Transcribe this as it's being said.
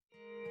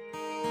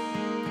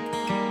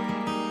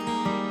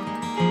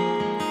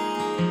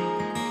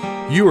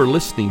You are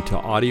listening to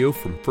audio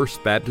from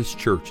First Baptist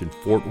Church in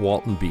Fort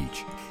Walton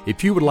Beach.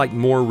 If you would like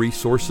more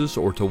resources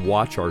or to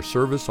watch our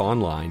service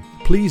online,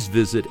 please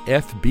visit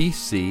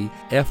fbcfwb.org.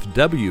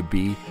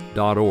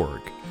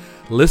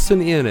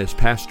 Listen in as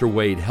Pastor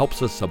Wade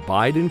helps us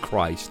abide in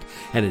Christ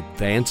and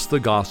advance the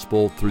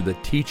gospel through the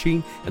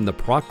teaching and the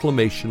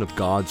proclamation of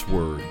God's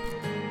Word.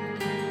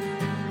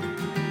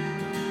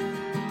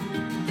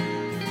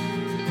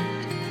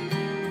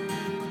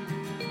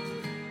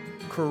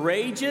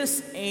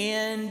 Courageous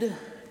and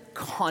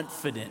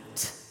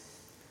confident.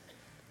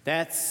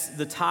 That's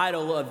the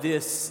title of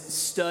this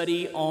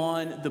study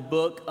on the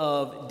book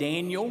of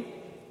Daniel.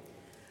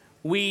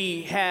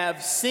 We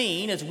have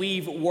seen, as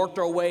we've worked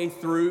our way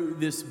through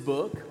this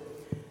book,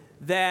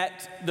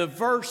 that the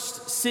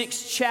first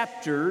 6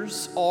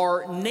 chapters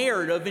are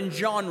narrative in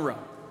genre.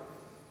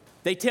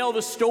 They tell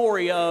the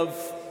story of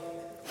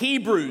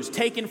Hebrews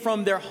taken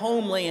from their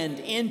homeland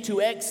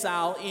into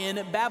exile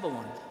in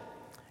Babylon.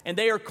 And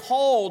they are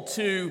called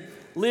to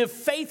live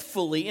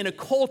faithfully in a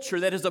culture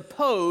that is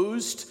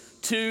opposed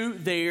to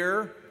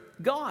their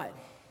God.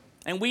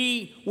 And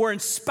we were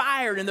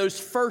inspired in those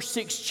first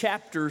 6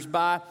 chapters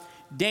by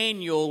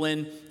Daniel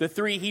and the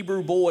 3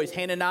 Hebrew boys,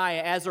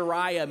 Hananiah,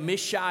 Azariah,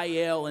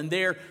 Mishael, and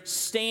their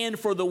stand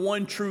for the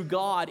one true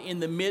God in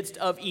the midst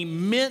of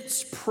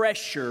immense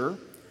pressure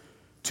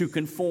to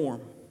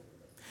conform.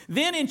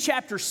 Then in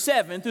chapter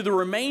 7, through the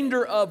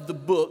remainder of the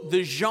book,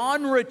 the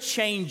genre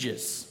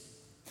changes.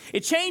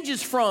 It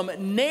changes from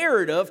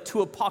narrative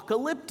to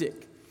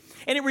apocalyptic.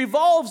 And it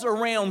revolves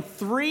around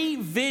 3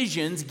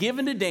 visions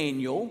given to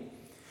Daniel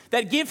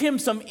that give him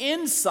some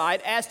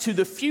insight as to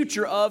the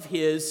future of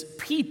his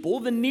people,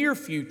 the near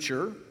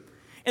future.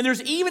 And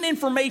there's even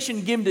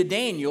information given to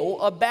Daniel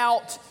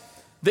about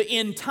the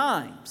end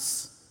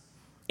times.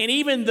 And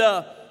even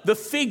the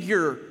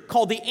figure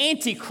called the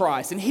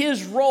Antichrist and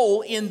his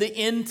role in the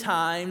end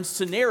times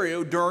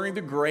scenario during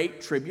the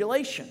Great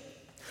Tribulation.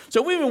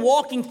 So we've been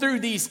walking through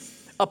these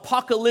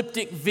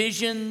apocalyptic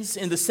visions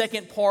in the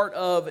second part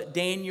of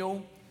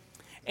Daniel.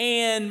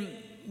 And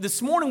this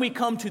morning we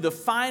come to the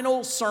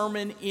final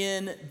sermon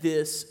in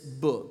this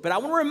book. But I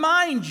want to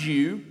remind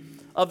you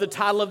of the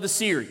title of the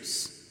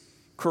series,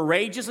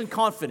 Courageous and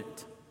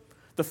Confident.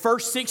 The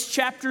first 6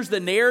 chapters, the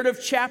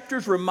narrative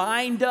chapters,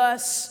 remind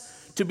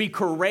us to be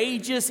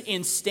courageous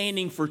in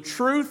standing for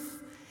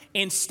truth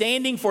and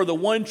standing for the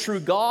one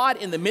true God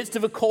in the midst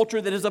of a culture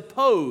that is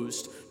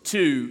opposed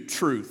to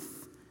truth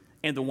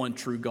and the one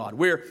true God.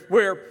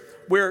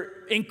 We're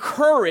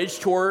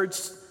encouraged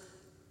towards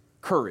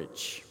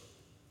courage.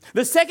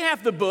 The second half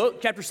of the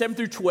book, chapter 7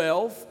 through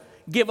 12,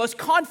 give us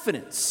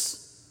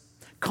confidence.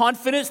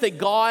 Confidence that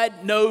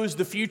God knows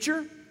the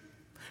future.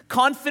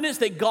 Confidence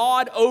that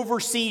God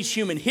oversees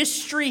human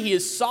history. He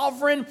is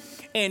sovereign.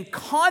 And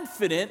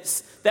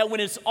confidence that when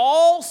it's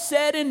all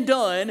said and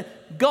done,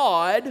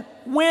 God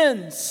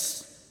wins.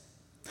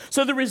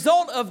 So the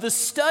result of the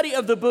study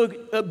of the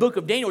book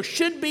of Daniel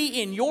should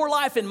be in your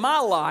life and my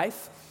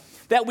life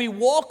that we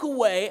walk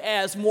away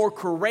as more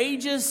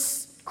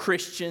courageous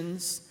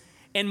Christians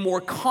and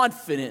more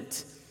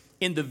confident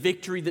in the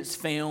victory that's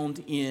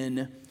found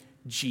in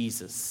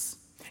Jesus.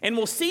 And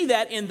we'll see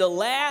that in the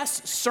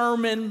last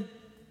sermon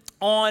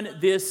on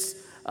this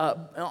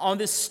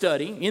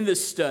study.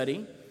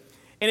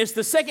 And it's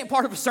the second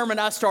part of a sermon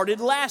I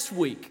started last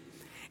week.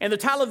 And the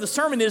title of the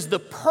sermon is The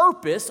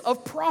Purpose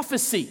of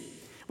Prophecy.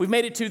 We've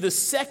made it to the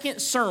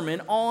second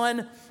sermon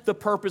on the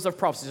purpose of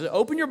prophecy. So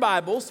open your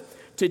Bibles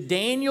to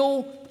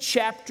Daniel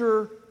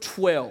chapter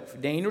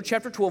 12. Daniel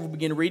chapter 12, we'll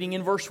begin reading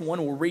in verse 1.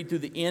 We'll read through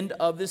the end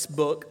of this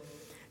book.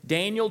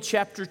 Daniel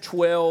chapter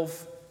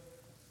 12,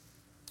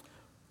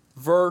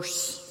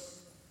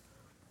 verse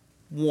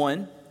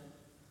 1.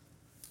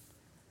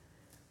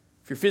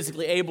 If you're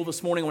physically able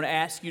this morning, I want to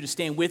ask you to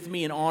stand with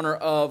me in honor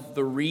of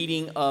the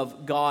reading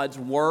of God's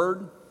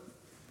Word.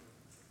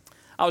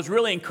 I was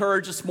really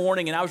encouraged this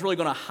morning, and I was really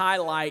going to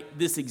highlight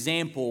this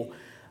example.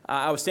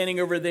 I was standing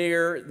over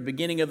there at the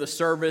beginning of the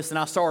service, and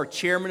I saw our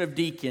chairman of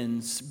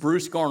deacons,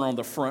 Bruce Garner, on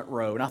the front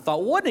row. And I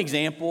thought, what an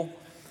example,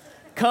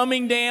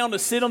 coming down to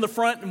sit on the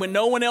front when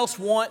no one else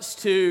wants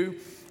to.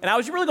 And I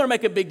was really going to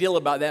make a big deal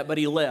about that, but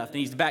he left, and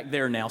he's back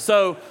there now.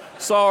 So,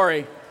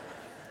 sorry.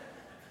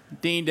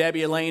 Dean,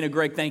 Debbie, Elaine,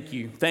 Greg, thank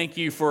you. Thank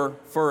you for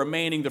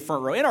manning the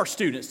front row. And our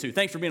students, too.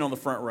 Thanks for being on the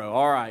front row.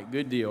 All right,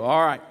 good deal.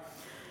 All right.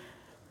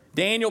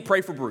 Daniel,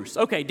 pray for Bruce.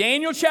 Okay,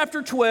 Daniel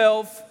chapter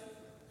 12,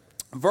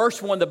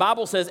 verse 1, the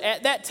Bible says,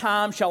 "At that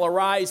time shall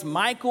arise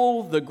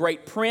Michael, the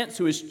great prince,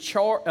 who has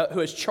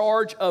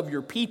charge of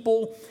your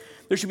people.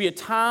 There shall be a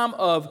time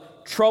of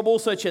trouble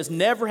such as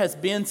never has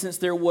been since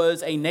there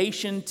was a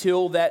nation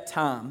till that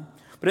time.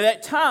 But at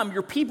that time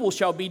your people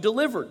shall be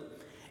delivered.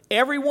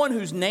 Everyone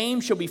whose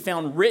name shall be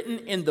found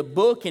written in the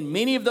book, and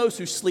many of those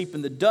who sleep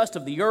in the dust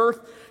of the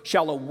earth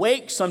shall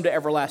awake, some to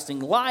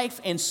everlasting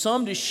life, and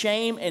some to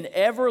shame and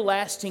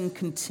everlasting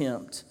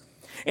contempt.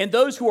 And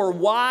those who are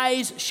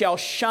wise shall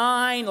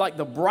shine like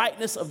the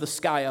brightness of the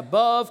sky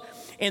above,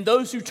 and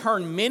those who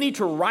turn many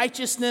to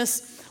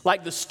righteousness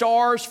like the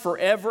stars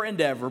forever and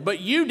ever.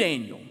 But you,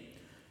 Daniel,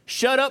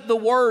 Shut up the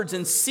words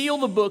and seal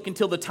the book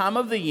until the time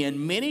of the end.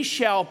 Many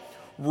shall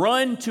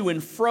run to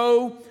and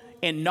fro,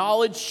 and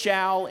knowledge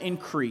shall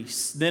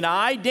increase. Then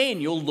I,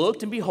 Daniel,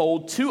 looked, and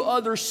behold, two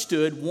others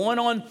stood, one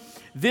on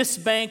this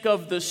bank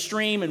of the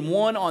stream and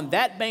one on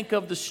that bank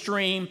of the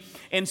stream.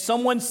 And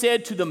someone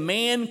said to the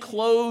man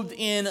clothed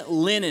in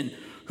linen,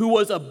 who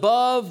was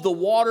above the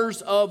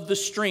waters of the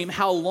stream,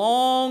 how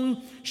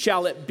long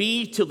shall it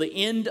be till the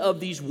end of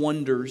these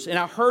wonders? And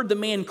I heard the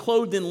man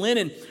clothed in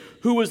linen,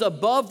 who was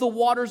above the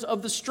waters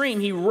of the stream.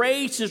 He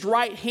raised his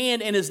right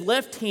hand and his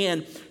left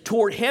hand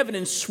toward heaven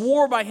and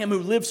swore by him who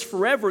lives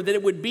forever that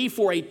it would be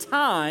for a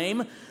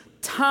time,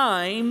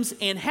 times,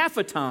 and half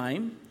a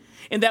time,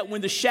 and that when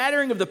the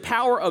shattering of the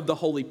power of the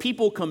holy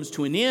people comes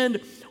to an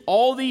end,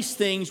 all these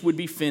things would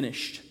be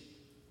finished.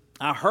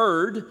 I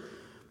heard,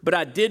 but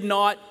I did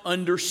not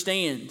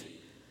understand.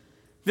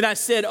 Then I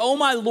said, "O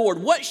my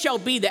Lord, what shall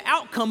be the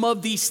outcome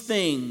of these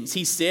things?"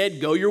 He said,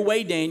 "Go your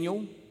way,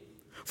 Daniel.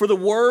 For the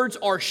words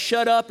are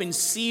shut up and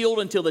sealed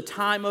until the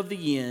time of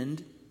the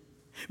end.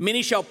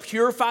 Many shall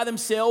purify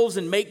themselves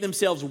and make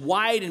themselves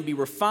white and be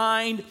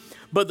refined,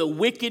 but the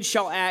wicked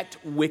shall act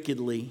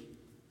wickedly.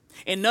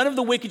 And none of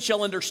the wicked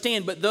shall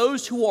understand, but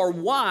those who are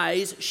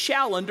wise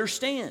shall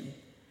understand.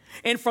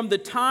 And from the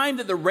time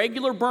that the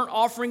regular burnt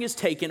offering is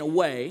taken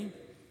away,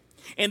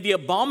 and the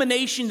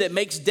abomination that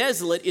makes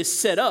desolate is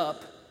set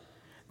up,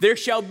 there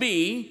shall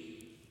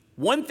be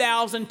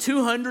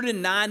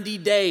 1,290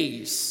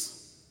 days.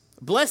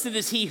 Blessed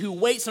is he who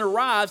waits and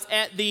arrives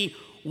at the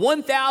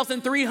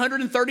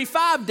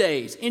 1,335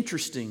 days.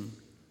 Interesting.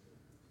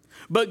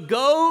 But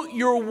go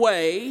your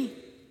way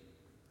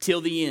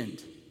till the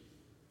end,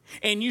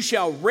 and you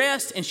shall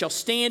rest and shall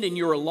stand in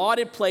your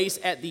allotted place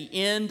at the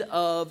end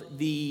of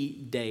the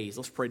days.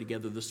 Let's pray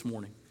together this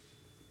morning.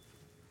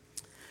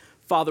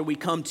 Father, we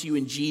come to you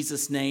in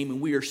Jesus' name,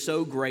 and we are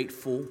so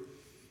grateful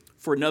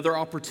for another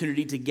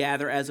opportunity to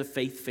gather as a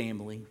faith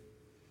family.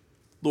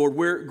 Lord,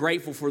 we're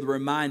grateful for the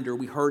reminder.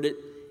 We heard it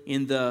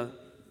in the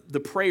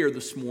prayer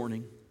this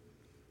morning.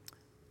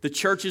 The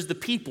church is the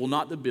people,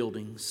 not the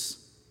buildings.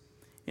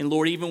 And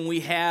Lord, even when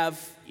we have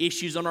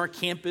issues on our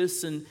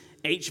campus and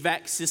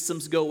HVAC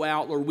systems go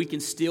out, Lord, we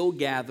can still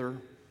gather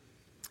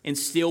and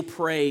still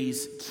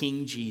praise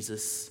King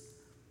Jesus,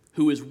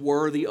 who is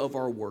worthy of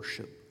our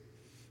worship.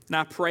 And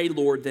I pray,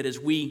 Lord, that as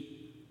we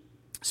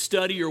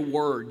study your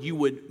word, you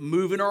would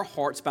move in our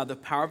hearts by the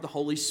power of the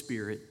Holy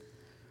Spirit,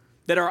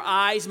 that our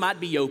eyes might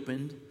be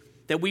opened,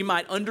 that we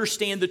might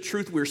understand the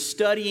truth we're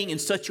studying in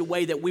such a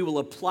way that we will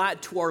apply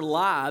it to our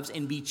lives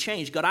and be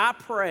changed. God, I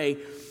pray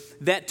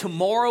that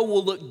tomorrow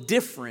will look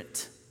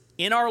different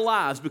in our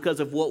lives because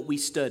of what we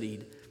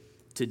studied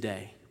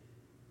today.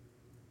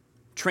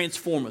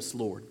 Transform us,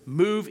 Lord.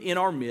 Move in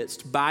our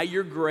midst by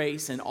your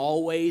grace and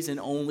always and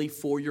only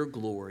for your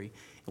glory.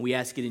 And we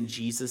ask it in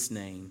Jesus'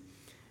 name.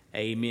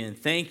 Amen.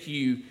 Thank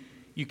you.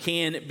 You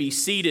can be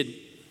seated.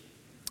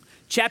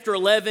 Chapter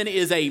 11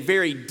 is a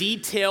very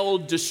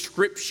detailed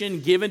description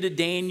given to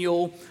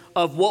Daniel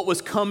of what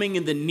was coming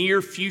in the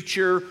near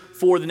future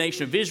for the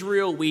nation of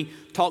Israel. We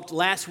talked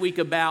last week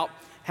about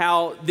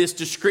how this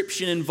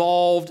description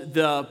involved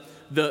the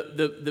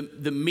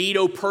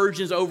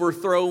Medo-Persians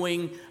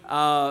overthrowing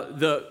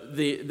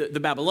the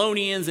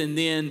Babylonians, and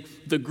then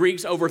the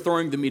Greeks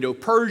overthrowing the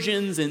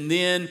Medo-Persians, and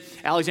then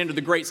Alexander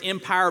the Great's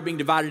empire being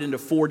divided into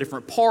four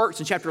different parts.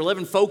 And chapter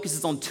 11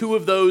 focuses on two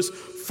of those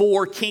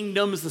four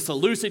kingdoms, the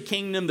Seleucid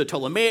kingdom, the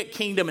Ptolemaic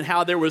kingdom, and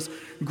how there was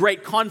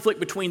great conflict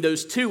between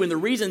those two. And the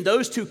reason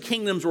those two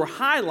kingdoms were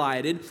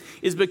highlighted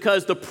is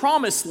because the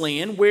promised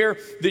land where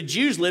the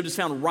Jews lived is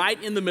found right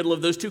in the middle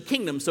of those two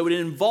kingdoms. So it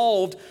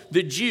involved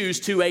the Jews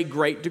to a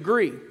great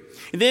degree.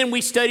 And then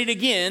we studied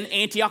again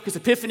Antiochus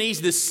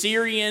Epiphanes, the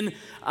Syrian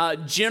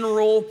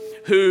general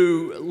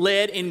who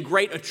led in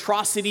great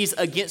atrocities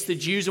against the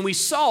Jews. And we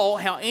saw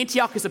how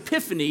Antiochus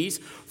Epiphanes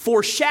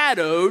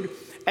foreshadowed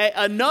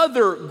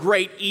another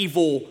great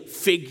evil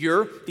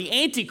figure,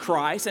 the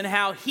Antichrist, and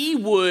how he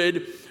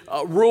would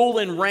rule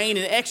and reign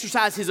and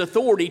exercise his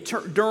authority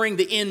during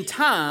the end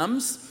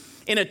times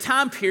in a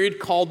time period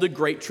called the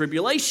Great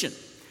Tribulation.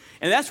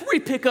 And that's where we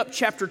pick up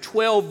chapter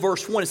 12,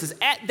 verse 1. It says,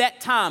 at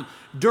that time,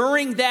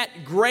 during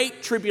that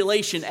great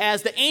tribulation,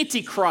 as the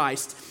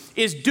Antichrist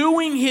is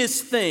doing his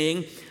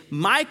thing,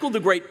 Michael, the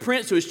great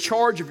prince who is in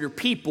charge of your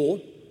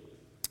people,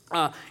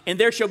 and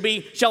there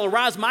shall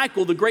arise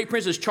Michael, the great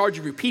prince, as charge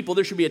of your people.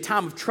 There shall be a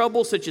time of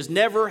trouble such as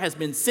never has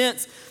been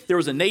since there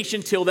was a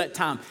nation till that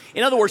time.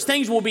 In other words,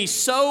 things will be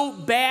so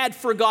bad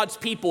for God's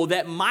people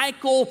that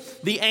Michael,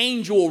 the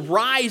angel, will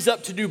rise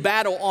up to do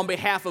battle on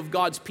behalf of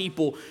God's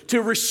people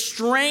to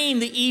restrain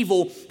the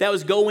evil that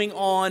was going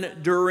on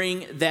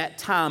during that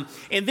time.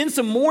 And then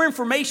some more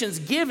information is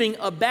giving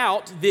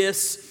about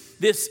this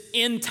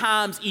end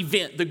times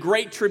event, the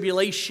Great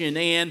Tribulation,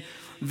 and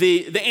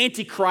the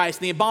Antichrist,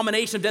 the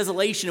abomination of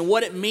desolation, and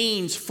what it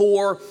means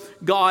for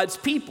God's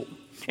people.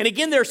 And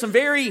again, there are some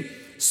very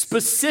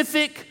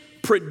specific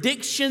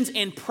predictions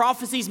and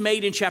prophecies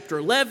made in chapter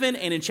 11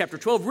 and in chapter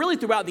 12, really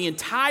throughout the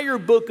entire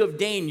book of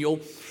Daniel.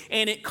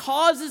 And it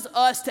causes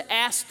us to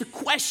ask the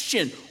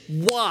question,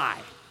 why?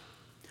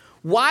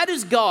 Why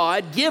does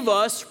God give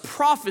us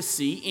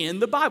prophecy in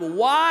the Bible?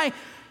 Why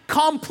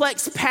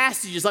complex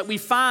passages like we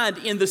find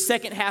in the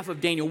second half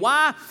of Daniel?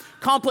 Why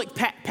complex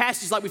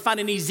passages like we find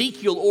in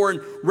Ezekiel or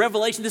in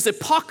Revelation, this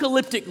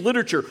apocalyptic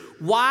literature?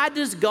 Why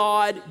does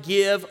God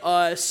give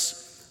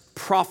us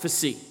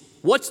prophecy?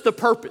 What's the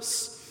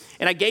purpose?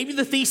 And I gave you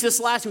the thesis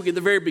last week at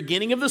the very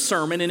beginning of the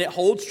sermon, and it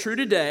holds true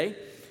today.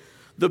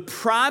 The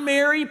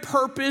primary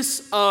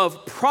purpose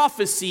of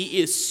prophecy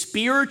is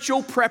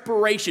spiritual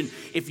preparation.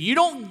 If you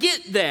don't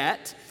get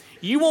that,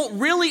 you won't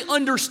really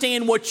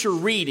understand what you're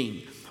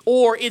reading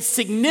or its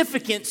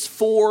significance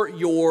for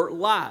your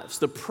lives.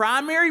 The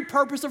primary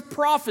purpose of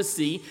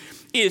prophecy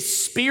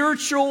is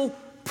spiritual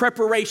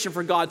preparation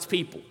for God's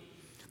people.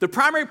 The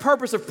primary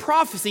purpose of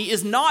prophecy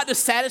is not to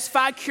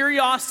satisfy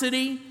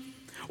curiosity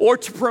or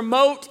to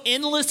promote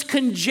endless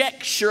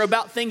conjecture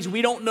about things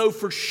we don't know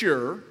for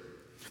sure.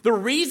 The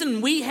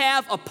reason we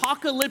have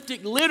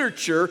apocalyptic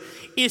literature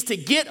is to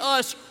get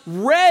us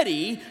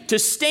ready to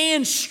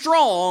stand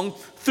strong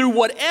through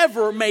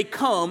whatever may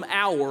come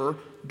our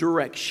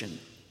direction.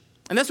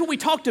 And that's what we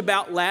talked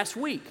about last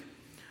week.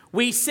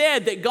 We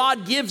said that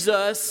God gives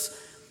us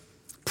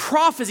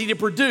prophecy to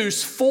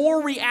produce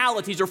 4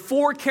 realities or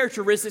 4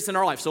 characteristics in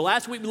our life. So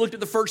last week we looked at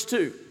the first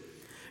 2.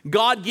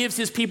 God gives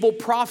his people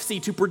prophecy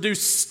to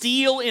produce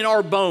steel in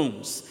our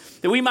bones,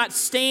 that we might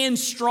stand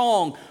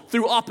strong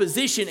through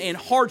opposition and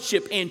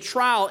hardship and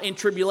trial and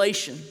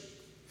tribulation.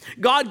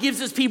 God gives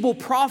his people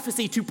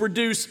prophecy to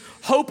produce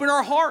hope in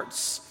our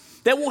hearts,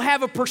 that we'll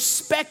have a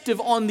perspective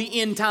on the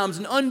end times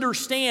and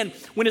understand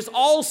when it's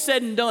all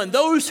said and done,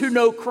 those who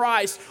know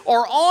Christ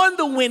are on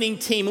the winning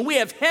team and we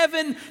have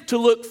heaven to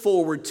look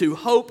forward to,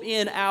 hope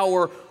in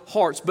our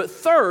hearts. But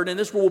third, and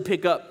this is where we'll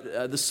pick up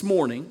this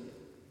morning,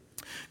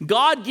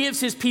 God gives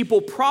his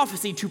people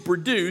prophecy to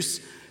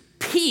produce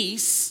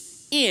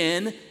peace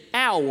in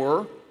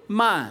our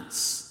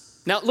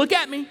minds. Now, look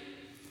at me.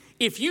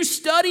 If you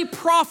study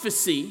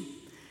prophecy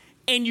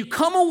and you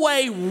come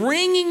away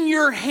wringing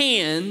your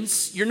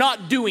hands, you're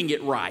not doing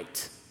it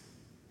right.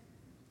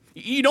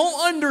 You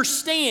don't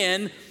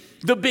understand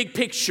the big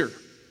picture.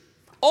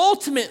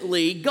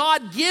 Ultimately,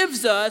 God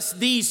gives us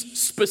these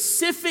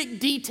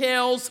specific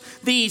details,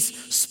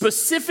 these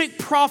specific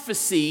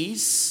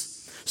prophecies,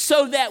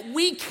 so that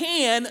we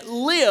can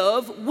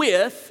live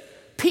with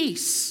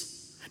peace.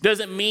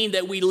 Doesn't mean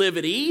that we live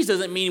at ease,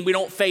 doesn't mean we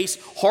don't face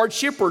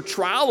hardship or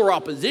trial or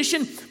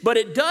opposition, but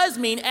it does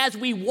mean as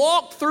we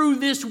walk through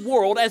this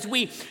world, as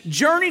we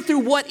journey through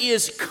what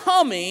is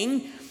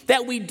coming,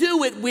 that we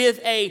do it with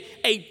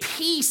a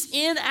peace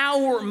in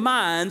our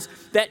minds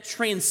that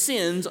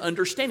transcends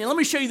understanding. Let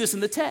me show you this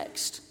in the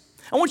text.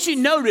 I want you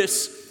to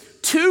notice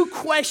 2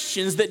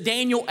 questions that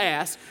Daniel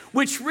asked,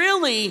 which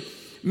really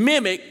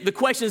mimic the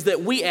questions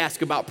that we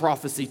ask about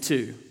prophecy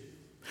too.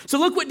 So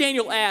look what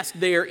Daniel asked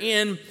there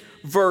in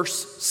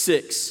verse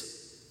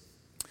 6.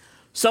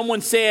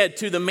 Someone said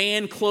to the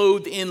man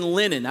clothed in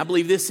linen, I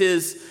believe this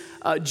is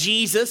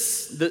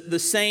Jesus, the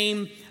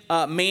same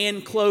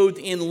man clothed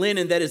in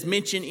linen that is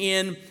mentioned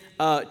in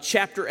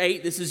chapter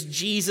 8. This is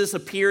Jesus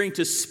appearing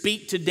to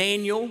speak to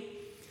Daniel.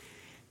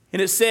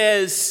 And it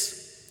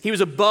says, he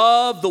was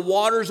above the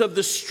waters of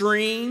the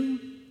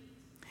stream.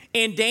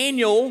 And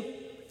Daniel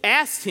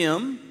asked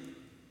him,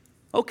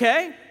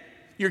 okay,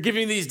 you're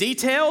giving me these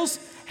details.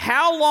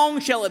 How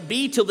long shall it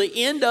be till the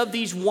end of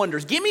these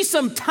wonders? Give me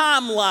some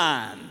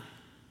timeline.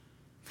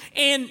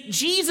 And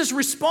Jesus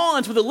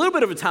responds with a little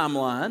bit of a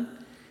timeline.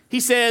 He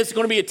says it's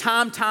going to be a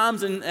time,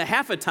 times, and a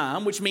half a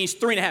time, which means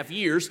 3.5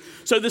 years.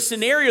 So the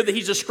scenario that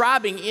he's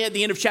describing at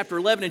the end of chapter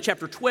 11 and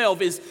chapter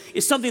 12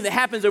 is something that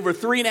happens over a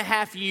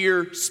 3.5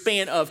 year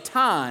span of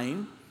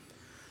time.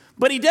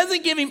 But he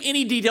doesn't give him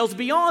any details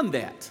beyond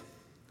that.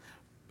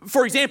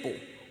 For example,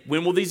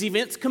 when will these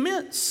events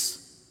commence?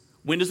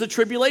 When does the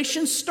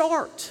tribulation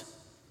start?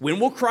 When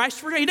will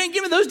Christ return? He doesn't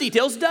give him those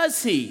details,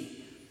 does he?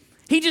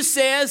 He just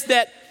says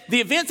that the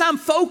events I'm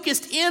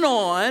focused in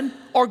on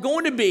are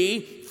going to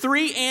be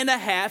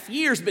 3.5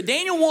 years. But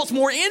Daniel wants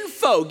more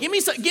info. Give me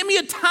a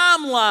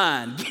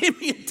timeline. Give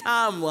me a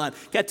timeline.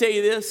 Can I tell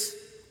you this?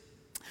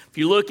 If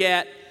you look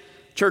at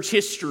church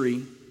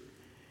history,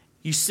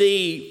 you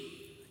see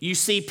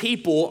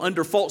people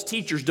under false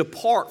teachers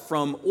depart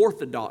from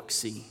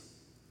orthodoxy,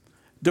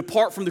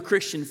 depart from the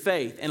Christian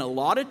faith. And a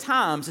lot of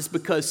times it's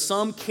because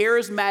some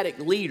charismatic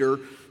leader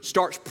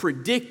starts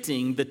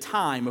predicting the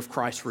time of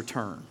Christ's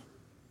return.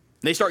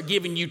 They start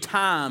giving you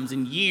times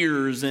and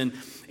years and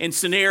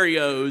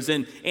scenarios,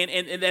 and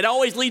that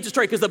always leads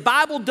astray because the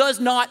Bible does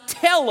not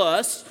tell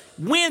us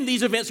when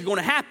these events are going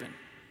to happen.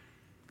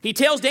 He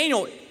tells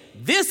Daniel,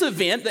 this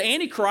event, the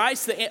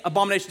Antichrist, the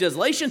abomination of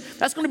desolation,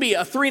 that's going to be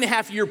a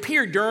 3.5 year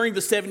period during the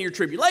 7-year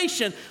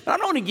tribulation, but I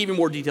don't want to give you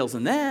more details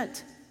than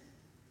that.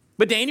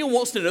 But Daniel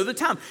wants to know the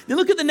time. Then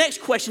look at the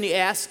next question he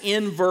asks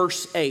in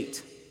verse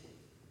 8.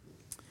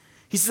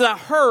 He says, I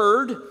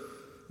heard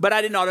but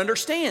I did not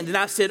understand. And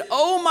I said,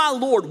 "Oh my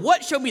Lord,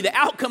 what shall be the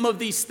outcome of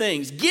these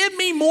things? Give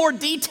me more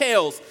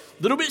details."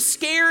 A little bit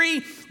scary,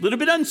 a little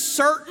bit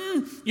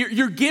uncertain.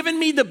 You're giving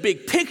me the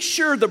big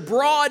picture, the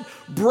broad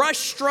brush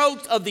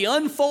strokes of the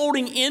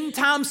unfolding end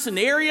time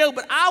scenario,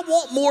 but I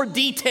want more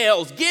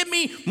details. Give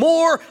me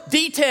more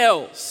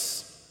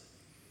details.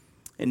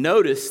 And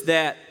notice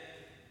that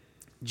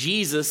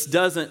Jesus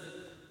doesn't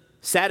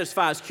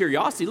satisfy his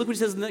curiosity. Look what he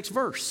says in the next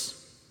verse.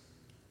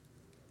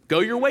 Go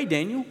your way,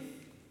 Daniel.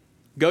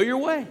 Go your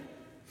way.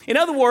 In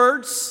other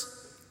words,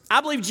 I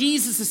believe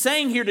Jesus is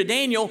saying here to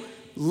Daniel,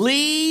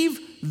 leave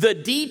the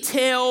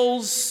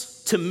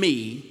details to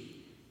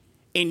me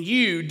and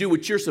you do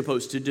what you're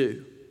supposed to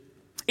do.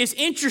 It's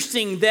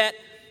interesting that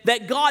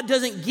God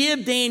doesn't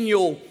give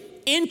Daniel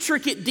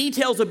intricate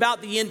details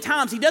about the end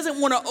times. He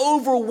doesn't want to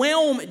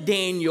overwhelm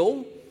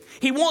Daniel.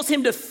 He wants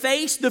him to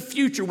face the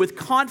future with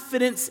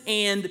confidence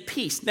and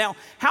peace. Now,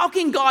 how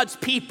can God's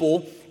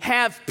people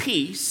have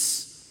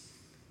peace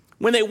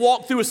when they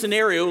walk through a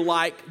scenario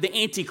like the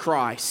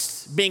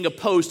Antichrist being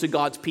opposed to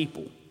God's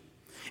people?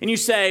 And you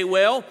say,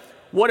 well,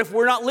 what if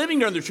we're not living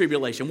during the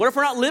tribulation? What if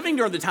we're not living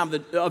during the time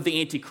of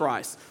the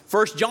Antichrist?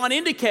 1 John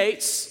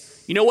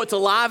indicates, you know what's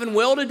alive and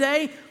well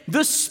today?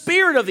 The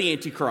spirit of the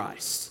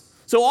Antichrist.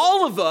 So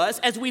all of us,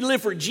 as we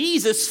live for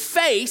Jesus,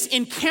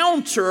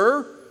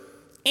 encounter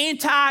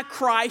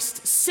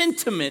Antichrist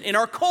sentiment in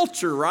our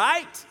culture,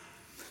 right?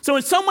 So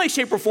in some way,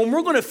 shape, or form,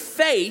 we're going to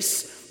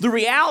face the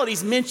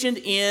realities mentioned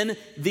in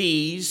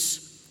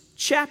these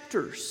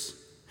chapters.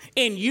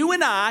 And you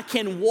and I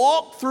can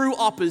walk through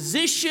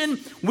opposition,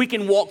 we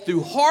can walk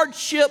through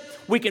hardship,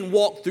 we can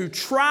walk through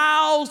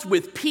trials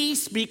with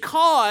peace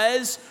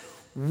because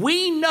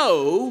we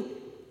know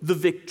the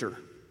victor.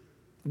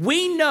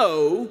 We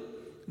know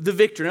the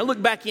victor. Now look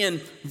back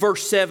in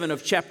verse 7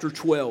 of chapter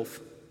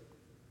 12.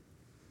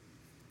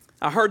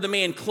 I heard the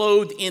man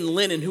clothed in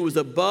linen who was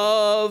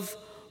above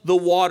the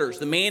waters.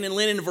 The man in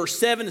linen in verse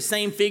 7, the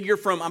same figure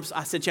from,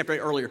 I said chapter 8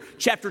 earlier,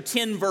 chapter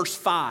 10, verse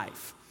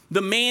 5.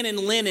 The man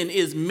in linen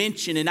is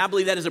mentioned, and I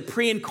believe that is a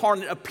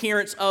pre-incarnate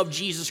appearance of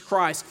Jesus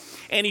Christ.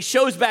 And he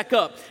shows back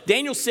up.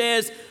 Daniel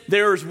says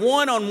there's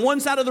one on one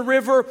side of the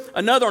river,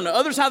 another on the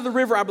other side of the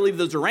river. I believe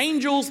those are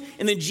angels.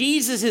 And then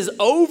Jesus is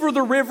over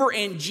the river,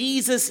 and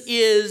Jesus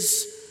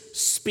is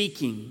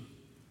speaking.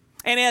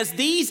 And as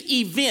these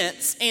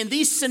events and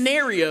these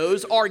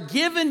scenarios are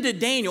given to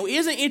Daniel,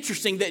 isn't it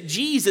interesting that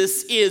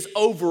Jesus is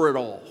over it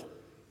all?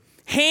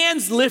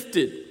 Hands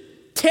lifted,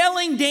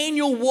 telling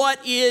Daniel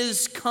what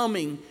is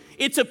coming.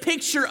 It's a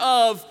picture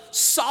of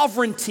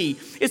sovereignty.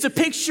 It's a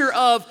picture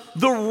of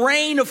the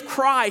reign of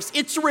Christ.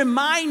 It's a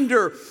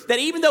reminder that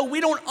even though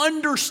we don't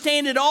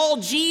understand it all,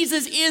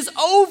 Jesus is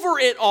over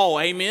it all.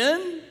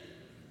 Amen?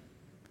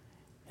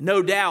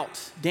 No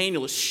doubt,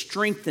 Daniel is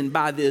strengthened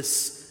by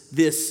this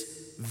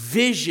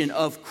vision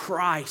of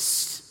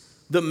Christ,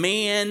 the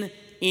man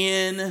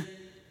in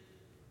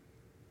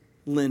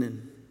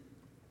linen.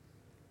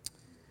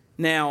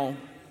 Now,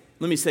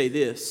 let me say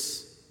this.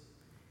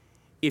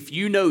 If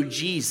you know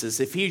Jesus,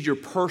 if he's your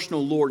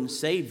personal Lord and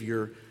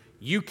Savior,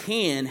 you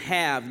can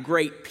have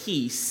great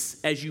peace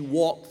as you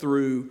walk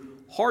through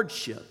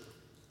hardship.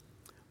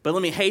 But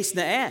let me hasten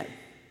to add,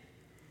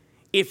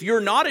 if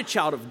you're not a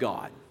child of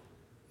God,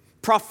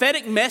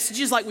 prophetic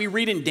messages like we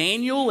read in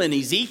Daniel and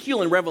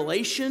Ezekiel and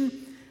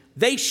Revelation,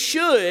 they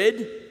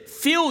should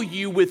fill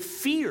you with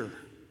fear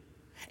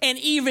and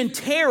even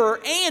terror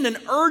and an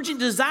urgent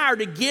desire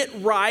to get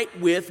right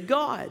with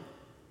God.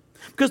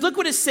 Because look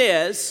what it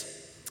says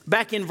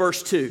back in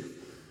verse 2.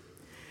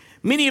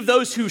 Many of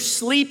those who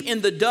sleep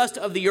in the dust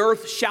of the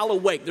earth shall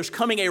awake. There's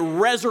coming a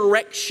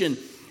resurrection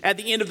at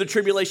the end of the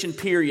tribulation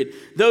period.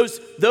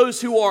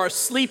 Those who are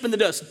asleep in the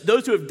dust,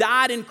 those who have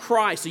died in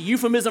Christ, a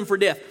euphemism for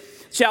death,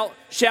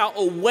 shall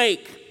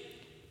awake.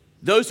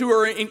 Those who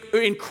are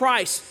in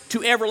Christ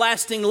to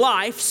everlasting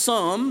life,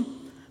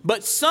 some,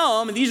 but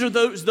some, and these are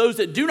those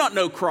that do not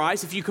know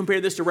Christ, if you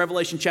compare this to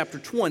Revelation chapter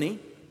 20,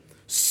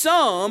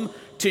 some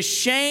to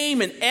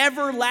shame and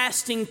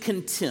everlasting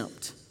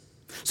contempt.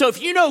 So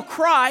if you know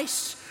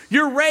Christ,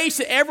 you're raised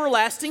to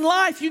everlasting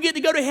life. You get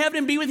to go to heaven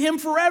and be with him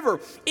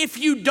forever. If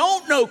you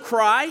don't know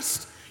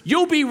Christ,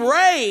 you'll be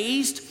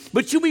raised,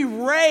 but you'll be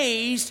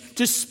raised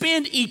to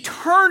spend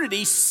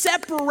eternity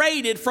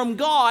separated from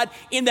God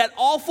in that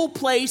awful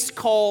place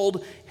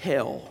called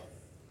hell.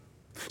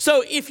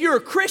 So if you're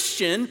a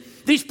Christian,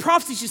 these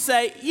prophecies should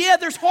say, yeah,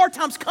 there's hard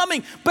times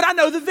coming, but I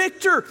know the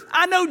victor.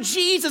 I know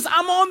Jesus.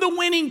 I'm on the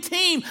winning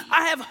team.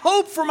 I have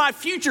hope for my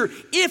future.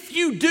 If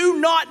you do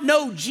not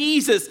know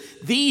Jesus,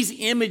 these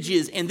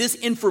images and this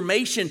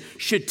information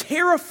should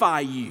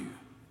terrify you.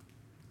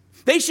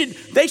 They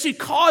should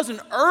cause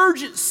an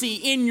urgency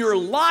in your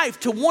life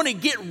to want to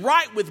get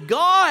right with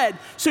God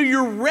so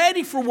you're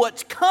ready for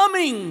what's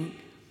coming.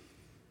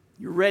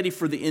 You're ready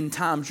for the end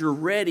times. You're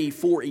ready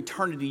for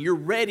eternity. You're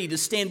ready to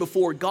stand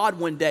before God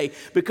one day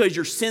because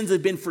your sins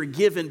have been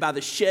forgiven by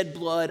the shed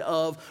blood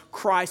of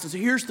Christ. And so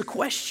here's the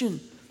question.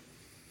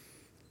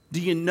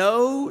 Do you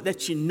know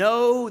that you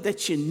know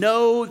that you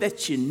know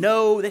that you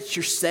know that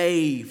you're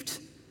saved?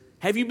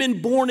 Have you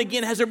been born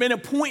again? Has there been a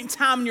point in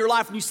time in your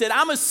life when you said,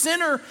 I'm a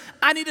sinner,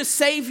 I need a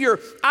Savior.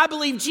 I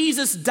believe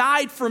Jesus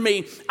died for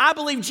me. I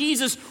believe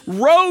Jesus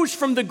rose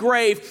from the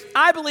grave.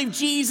 I believe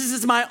Jesus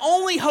is my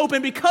only hope,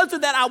 and because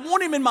of that, I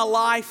want him in my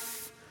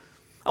life.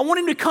 I want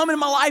him to come in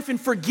my life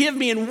and forgive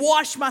me and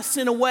wash my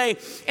sin away.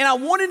 And I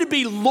want him to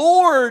be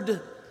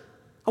Lord.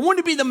 I want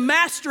to be the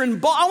master and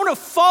boss. I want to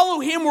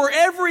follow him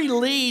wherever he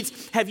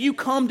leads. Have you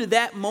come to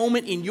that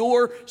moment in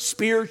your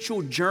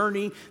spiritual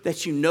journey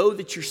that you know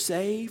that you're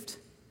saved?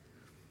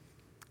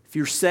 If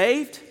you're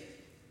saved,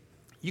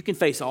 you can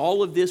face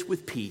all of this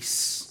with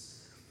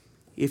peace.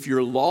 If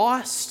you're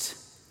lost,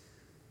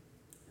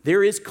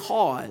 there is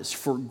cause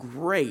for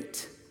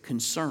great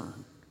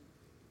concern.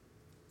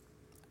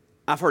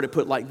 I've heard it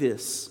put like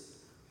this: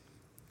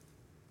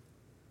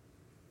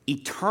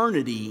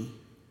 eternity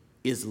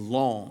is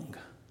long.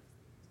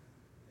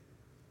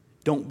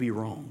 Don't be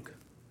wrong.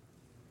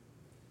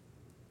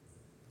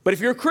 But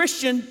if you're a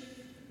Christian,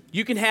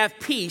 you can have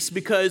peace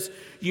because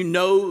you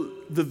know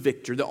the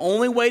victor. The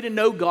only way to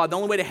know God, the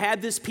only way to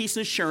have this peace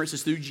and assurance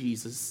is through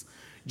Jesus.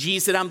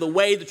 Jesus said, I'm the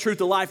way, the truth,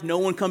 the life. No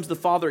one comes to the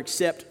Father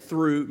except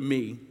through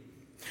me.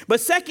 But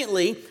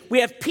secondly, we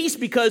have peace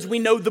because we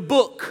know the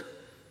book.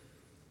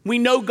 We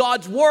know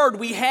God's word.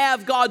 We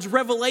have God's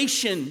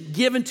revelation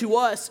given to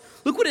us.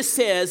 Look what it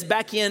says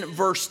back in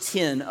verse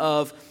 10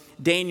 of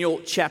Daniel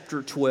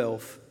chapter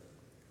 12.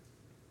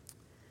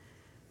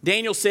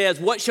 Daniel says,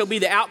 what shall be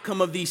the outcome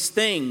of these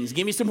things?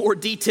 Give me some more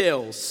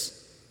details.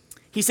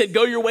 He said,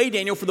 go your way,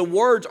 Daniel, for the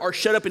words are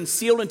shut up and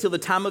sealed until the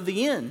time of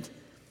the end.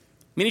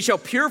 Many shall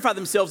purify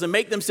themselves and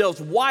make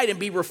themselves white and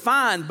be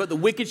refined, but the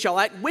wicked shall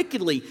act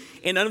wickedly,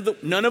 and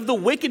none of the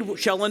wicked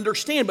shall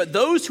understand, but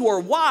those who are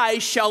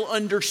wise shall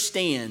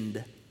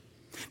understand.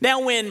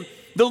 Now, when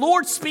the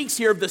Lord speaks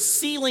here of the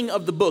sealing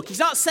of the book, he's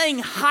not saying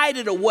hide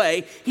it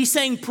away, he's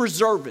saying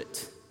preserve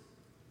it.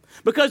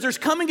 Because there's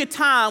coming a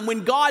time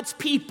when God's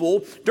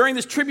people, during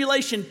this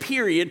tribulation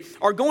period,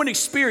 are going to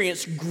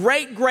experience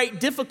great, great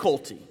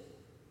difficulty.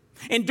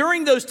 And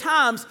during those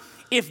times,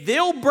 if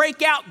they'll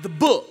break out the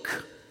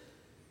book,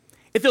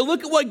 if they'll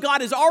look at what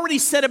God has already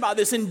said about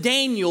this in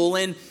Daniel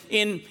and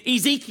in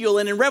Ezekiel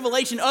and in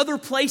Revelation, other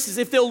places,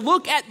 if they'll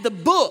look at the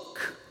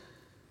book,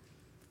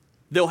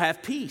 they'll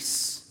have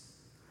peace.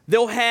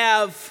 They'll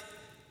have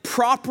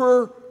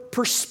proper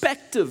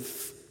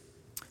perspective.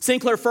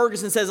 Sinclair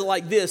Ferguson says it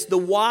like this: the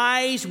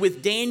wise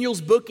with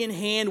Daniel's book in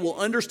hand will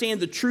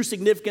understand the true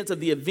significance of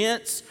the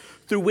events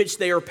through which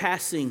they are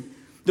passing.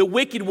 The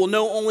wicked will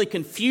know only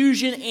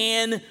confusion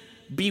and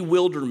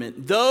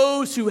bewilderment.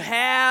 Those who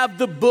have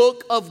the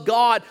book of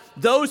God,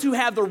 those who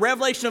have the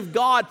revelation of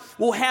God,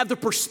 will have the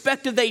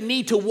perspective they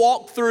need to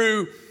walk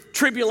through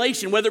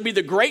tribulation, whether it be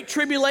the great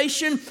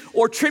tribulation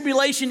or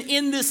tribulation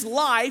in this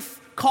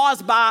life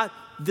caused by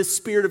the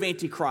spirit of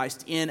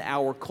Antichrist in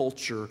our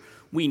culture.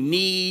 We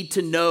need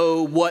to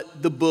know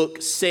what the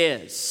book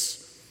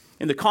says.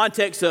 In the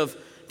context of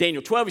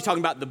Daniel 12, he's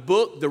talking about the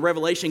book, the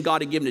revelation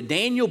God had given to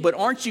Daniel. But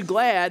aren't you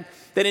glad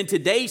that in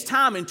today's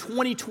time, in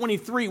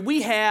 2023,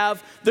 we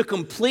have the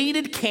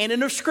completed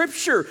canon of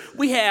Scripture.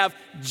 We have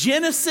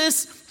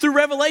Genesis through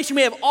Revelation.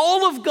 We have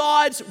all of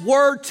God's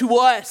word to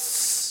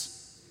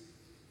us.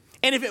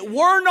 And if it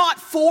were not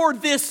for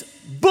this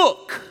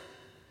book,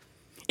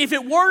 if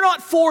it were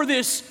not for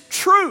this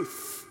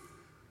truth,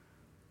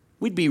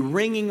 we'd be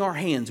wringing our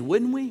hands,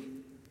 wouldn't we?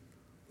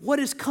 What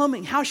is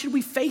coming? How should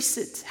we face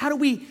it? How do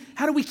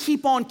we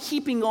keep on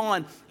keeping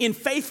on in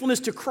faithfulness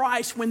to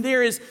Christ when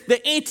there is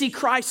the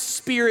Antichrist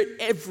spirit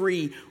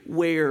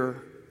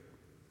everywhere?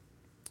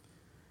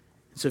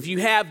 So if you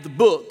have the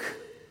book,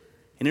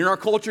 and in our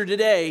culture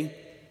today,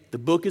 the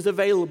book is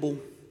available.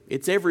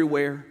 It's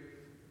everywhere.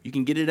 You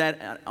can get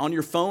it on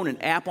your phone, an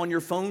app on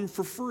your phone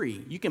for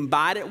free. You can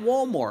buy it at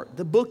Walmart.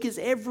 The book is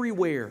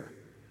everywhere.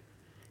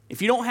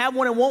 If you don't have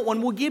one and want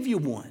one, we'll give you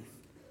one.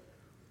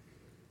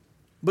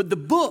 But the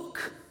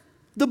book,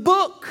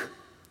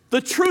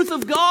 the truth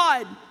of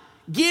God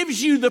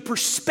gives you the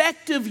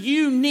perspective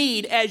you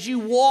need as you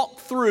walk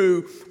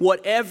through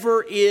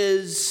whatever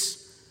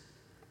is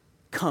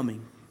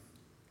coming.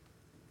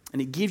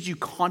 And it gives you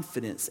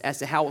confidence as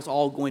to how it's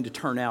all going to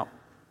turn out.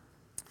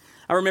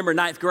 I remember in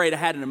 9th grade, I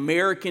had an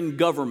American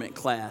government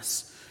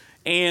class,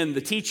 and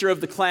the teacher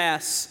of the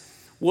class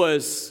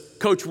was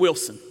Coach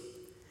Wilson.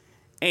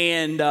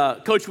 And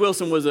Coach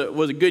Wilson was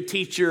a good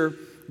teacher,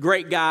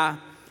 great guy.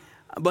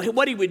 But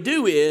what he would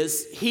do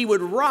is he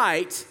would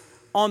write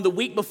on the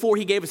week before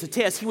he gave us a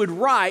test, he would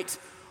write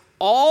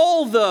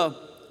all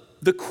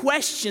the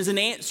questions and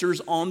answers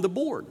on the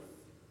board.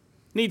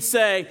 And he'd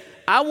say,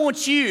 I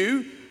want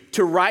you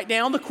to write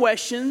down the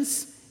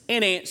questions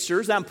and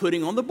answers I'm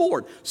putting on the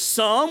board.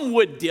 Some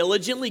would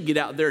diligently get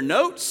out their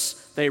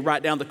notes. They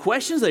write down the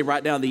questions. They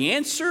write down the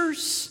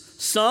answers.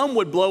 Some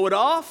would blow it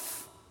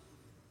off.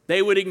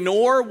 They would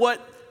ignore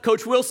what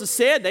Coach Wilson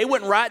said. They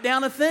wouldn't write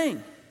down a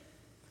thing.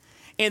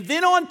 And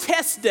then on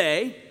test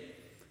day,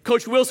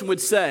 Coach Wilson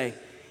would say,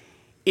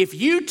 if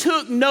you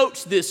took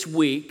notes this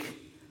week,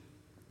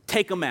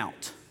 take them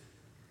out.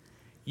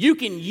 you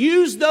can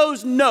use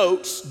those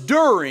notes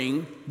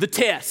during the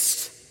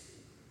test.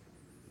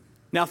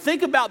 Now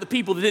think about the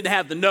people that didn't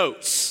have the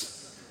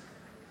notes.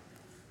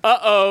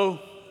 Uh-oh.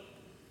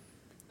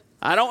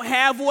 I don't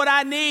have what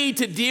I need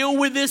to deal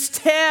with this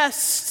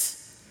test.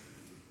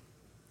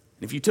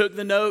 If you took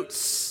the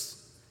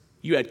notes,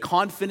 you had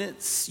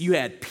confidence, you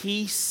had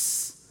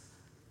peace,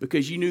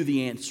 because you knew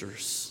the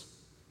answers.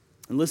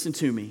 And listen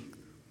to me.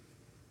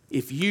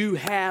 If you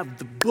have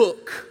the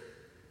book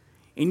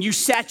and you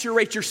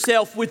saturate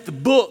yourself with the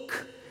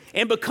book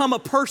and become a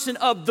person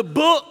of the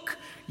book,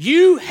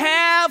 you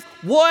have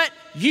what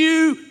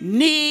you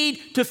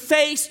need to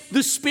face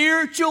the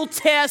spiritual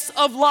tests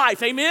of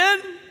life.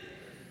 Amen?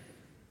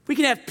 We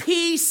can have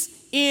peace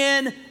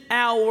in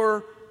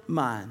our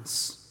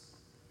minds.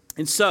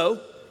 And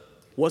so,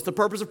 what's the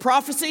purpose of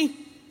prophecy?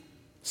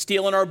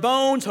 Steel in our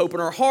bones, hope in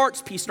our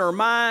hearts, peace in our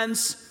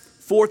minds.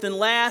 Fourth and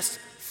last,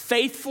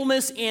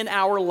 faithfulness in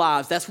our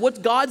lives. That's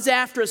what God's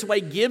after. That's why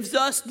He gives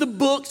us the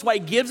books, why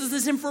He gives us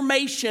this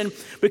information,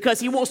 because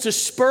He wants to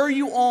spur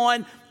you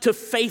on to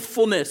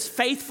faithfulness.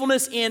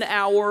 Faithfulness in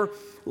our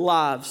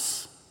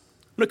lives.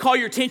 I'm going to call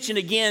your attention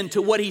again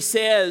to what He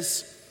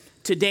says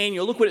to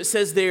Daniel. Look what it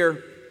says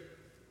there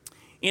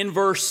in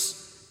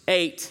verse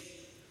 8.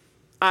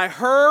 I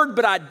heard,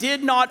 but I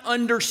did not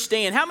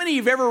understand. How many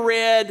of you have ever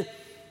read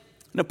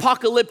an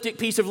apocalyptic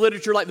piece of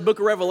literature like the book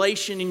of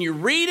Revelation, and you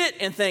read it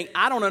and think,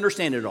 I don't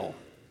understand it all?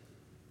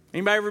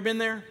 Anybody ever been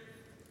there?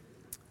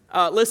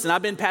 Listen,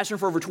 I've been pastoring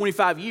for over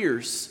 25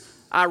 years.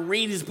 I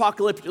read this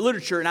apocalyptic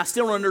literature and I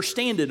still don't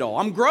understand it all.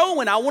 I'm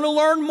growing. I want to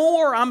learn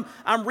more. I'm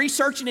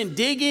researching and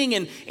digging,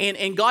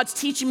 and God's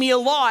teaching me a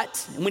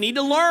lot. And we need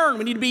to learn.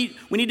 We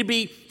need to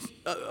be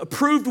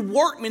approved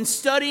workmen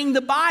studying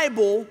the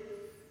Bible.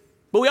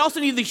 But we also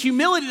need the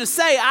humility to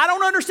say, I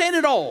don't understand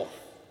it all.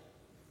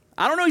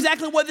 I don't know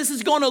exactly what this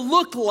is going to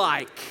look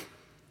like.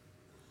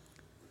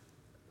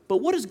 But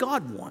what does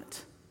God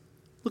want?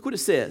 Look what it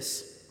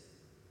says.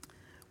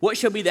 What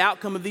shall be the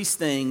outcome of these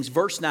things?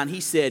 Verse 9,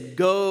 He said,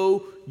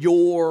 go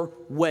your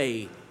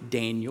way,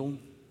 Daniel.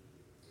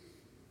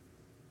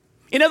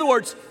 In other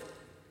words,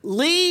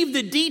 leave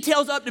the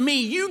details up to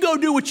me. You go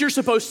do what you're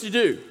supposed to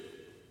do.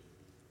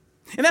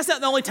 And that's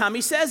not the only time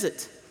He says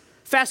it.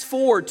 Fast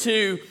forward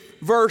to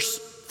verse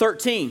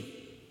 13.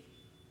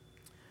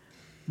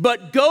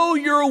 But go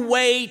your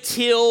way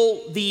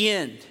till the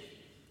end,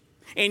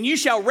 and you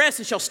shall rest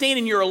and shall stand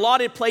in your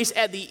allotted place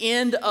at the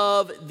end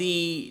of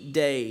the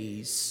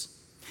days.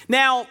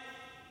 Now,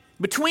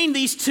 between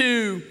these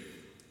two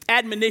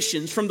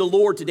admonitions from the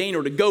Lord to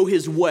Daniel to go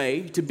his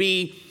way, to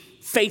be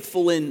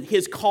faithful in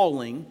his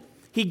calling,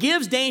 He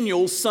gives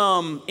Daniel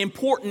some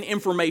important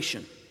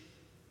information.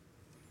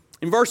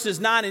 In verses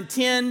 9 and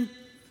 10,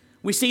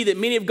 we see that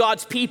many of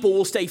God's people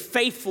will stay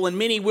faithful and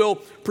many will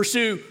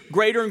pursue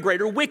greater and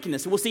greater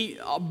wickedness. And we'll see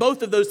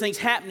both of those things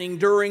happening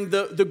during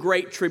the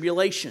Great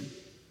Tribulation.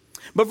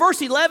 But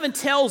verse 11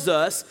 tells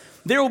us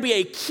there will be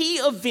a key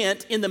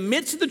event in the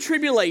midst of the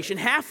tribulation,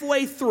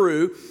 halfway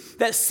through,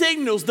 that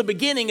signals the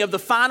beginning of the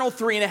final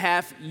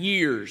 3.5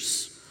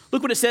 years.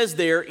 Look what it says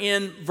there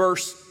in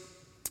verse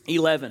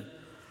 11.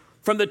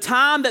 From the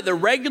time that the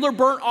regular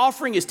burnt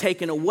offering is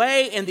taken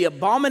away and the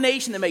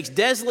abomination that makes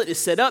desolate is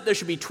set up, there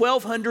should be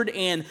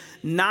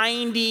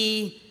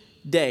 1,290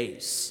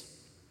 days.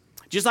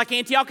 Just like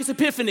Antiochus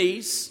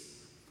Epiphanes,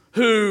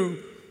 who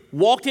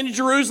walked into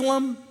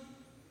Jerusalem,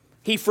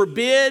 he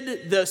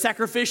forbid the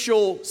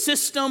sacrificial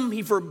system,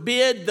 he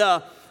forbade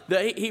the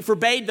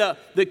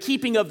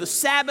keeping of the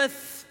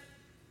Sabbath.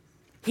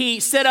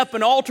 He set up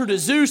an altar to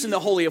Zeus in the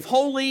Holy of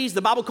Holies.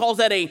 The Bible calls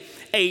that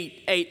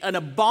an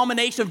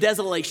abomination of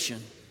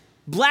desolation.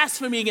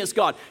 Blasphemy against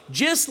God.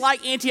 Just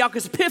like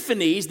Antiochus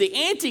Epiphanes,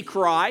 the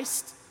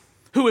Antichrist,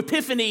 who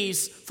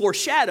Epiphanes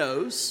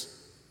foreshadows,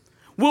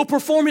 will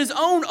perform his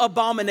own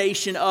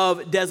abomination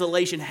of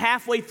desolation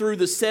halfway through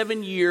the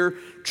 7-year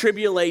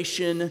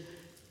tribulation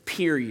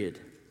period.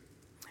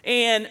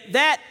 And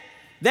that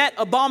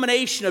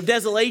abomination of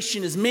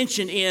desolation is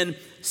mentioned in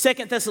 2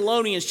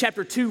 Thessalonians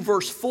chapter 2,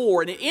 verse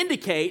 4, and it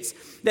indicates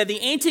that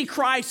the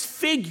Antichrist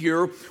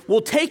figure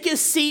will take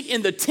his seat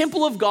in the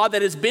temple of God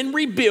that has been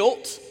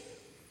rebuilt,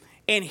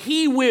 and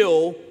he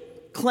will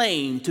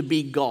claim to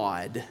be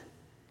God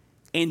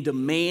and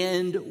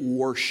demand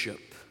worship.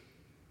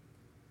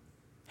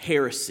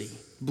 Heresy,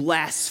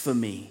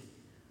 blasphemy,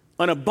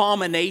 an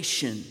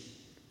abomination,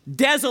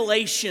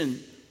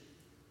 desolation.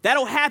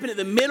 That'll happen at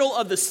the middle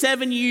of the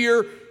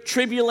 7-year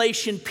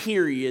tribulation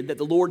period that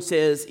the Lord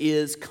says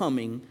is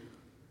coming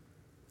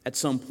at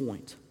some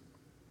point.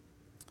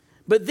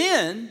 But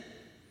then,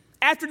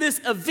 after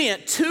this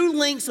event, 2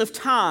 lengths of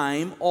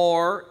time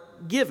are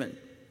given.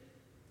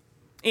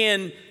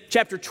 In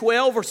chapter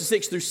 12, verses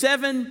 6 through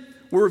 7,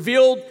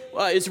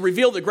 it's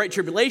revealed the Great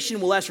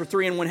Tribulation will last for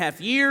 3.5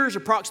 years,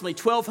 approximately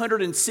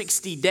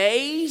 1,260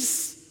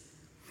 days.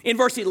 In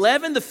verse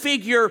 11, the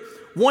figure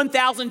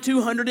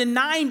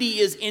 1,290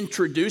 is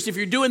introduced. If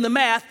you're doing the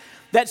math,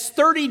 that's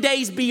 30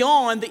 days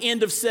beyond the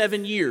end of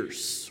 7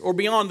 years, or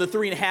beyond the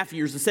 3.5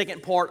 years, the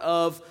second part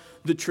of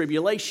the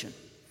tribulation.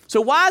 So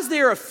why is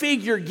there a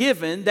figure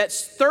given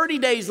that's 30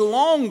 days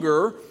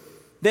longer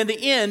than the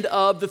end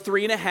of the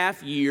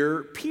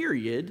 3.5-year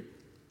period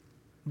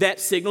that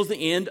signals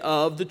the end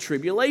of the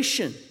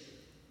tribulation?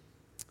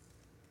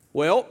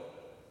 Well,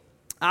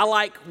 I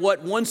like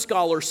what one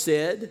scholar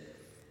said.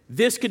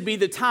 This could be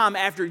the time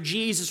after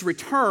Jesus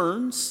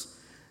returns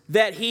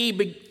that he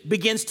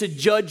begins to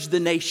judge the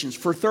nations.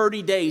 For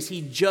 30 days,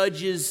 he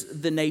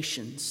judges the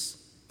nations.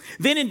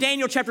 Then in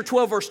Daniel chapter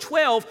 12, verse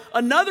 12,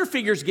 another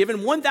figure is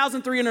given,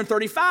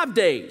 1,335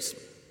 days.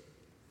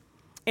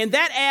 And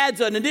that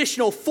adds an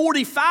additional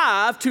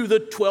 45 to the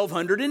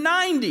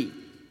 1,290.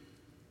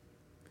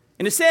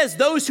 And it says,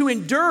 those who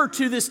endure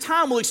to this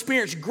time will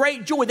experience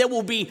great joy. They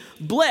will be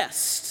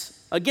blessed.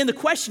 Again, the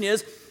question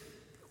is,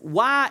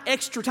 why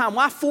extra time?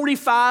 Why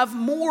 45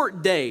 more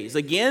days?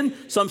 Again,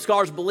 some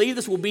scholars believe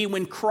this will be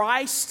when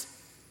Christ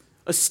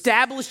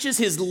establishes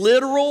his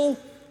literal,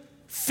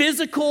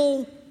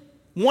 physical,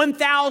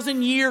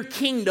 1,000-year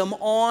kingdom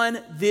on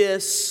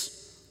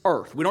this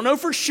earth. We don't know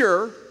for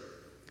sure,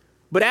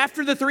 but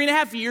after the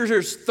 3.5 years,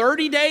 there's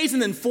 30 days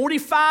and then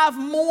 45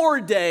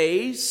 more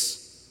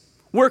days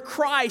where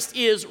Christ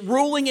is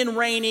ruling and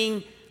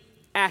reigning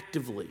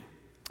actively.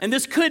 And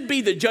this could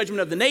be the judgment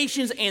of the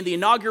nations and the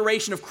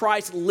inauguration of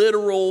Christ's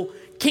literal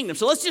kingdom.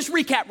 So let's just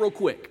recap real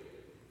quick.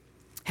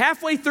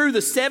 Halfway through the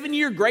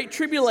 7-year Great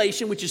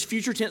Tribulation, which is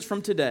future tense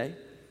from today,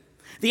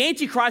 the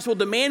Antichrist will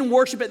demand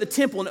worship at the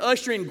temple and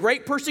usher in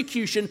great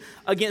persecution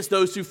against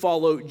those who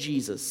follow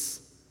Jesus.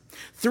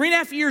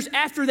 3.5 years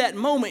after that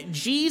moment,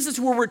 Jesus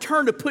will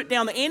return to put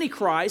down the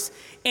Antichrist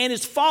and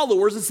his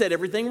followers and set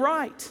everything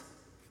right.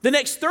 The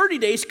next 30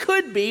 days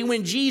could be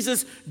when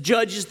Jesus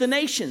judges the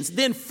nations.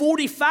 Then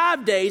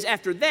 45 days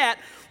after that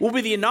will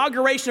be the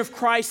inauguration of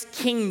Christ's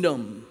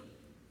kingdom.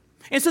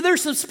 And so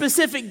there's some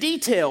specific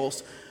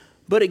details.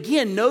 But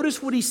again,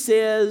 notice what he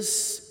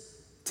says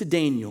to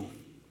Daniel.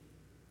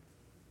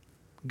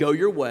 Go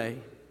your way,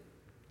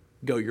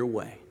 go your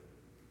way.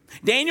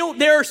 Daniel,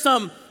 there are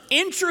some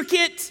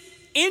intricate,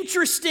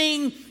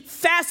 interesting,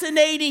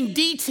 fascinating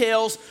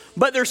details,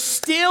 but there's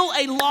still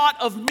a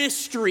lot of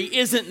mystery,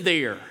 isn't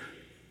there?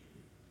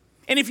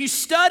 And if you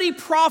study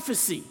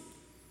prophecy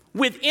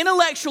with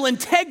intellectual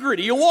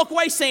integrity, you'll walk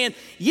away saying,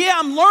 yeah,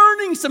 I'm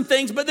learning some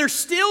things, but there's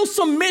still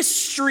some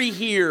mystery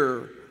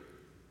here.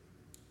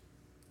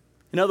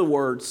 In other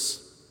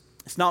words,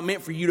 it's not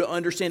meant for you to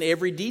understand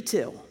every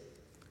detail.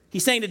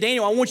 He's saying to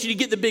Daniel, I want you to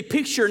get the big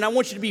picture and I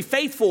want you to be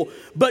faithful,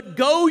 but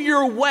go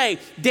your way.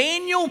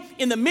 Daniel,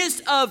 in the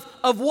midst of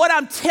what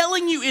I'm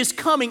telling you is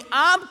coming,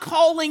 I'm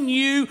calling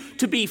you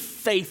to be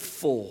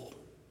faithful.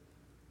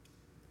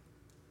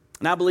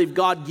 And I believe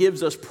God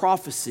gives us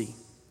prophecy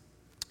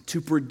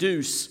to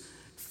produce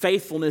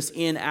faithfulness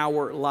in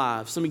our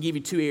lives. Let me give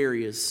you 2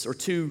 areas or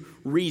 2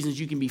 reasons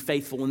you can be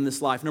faithful in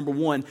this life. Number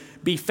 1,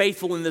 be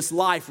faithful in this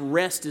life.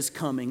 Rest is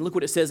coming. Look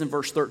what it says in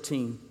verse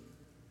 13.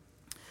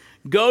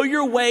 Go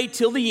your way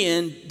till the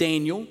end,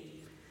 Daniel,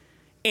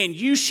 and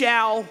you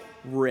shall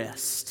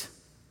rest.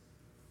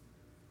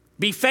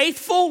 Be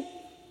faithful,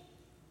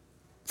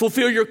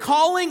 fulfill your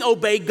calling,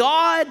 obey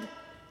God,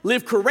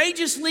 live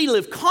courageously,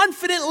 live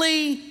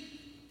confidently,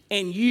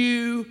 and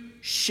you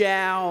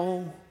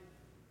shall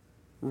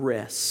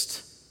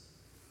rest.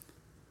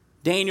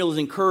 Daniel is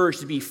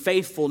encouraged to be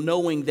faithful,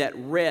 knowing that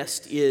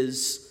rest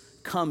is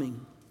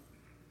coming.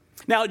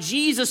 Now,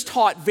 Jesus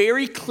taught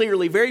very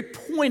clearly, very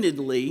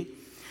pointedly,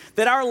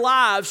 that our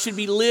lives should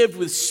be lived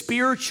with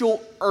spiritual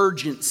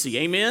urgency.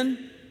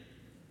 Amen?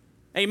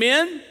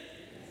 Amen?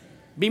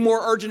 Be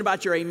more urgent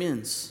about your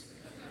amens.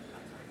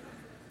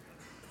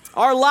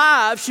 Our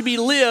lives should be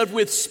lived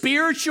with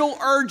spiritual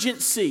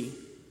urgency.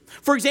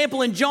 For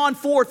example, in John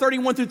 4,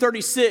 31 through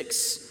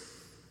 36,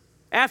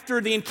 after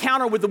the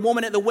encounter with the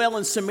woman at the well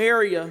in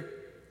Samaria,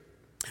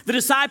 the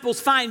disciples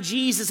find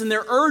Jesus and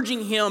they're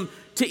urging him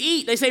to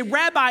eat. They say,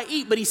 Rabbi,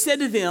 eat. But he said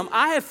to them,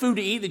 I have food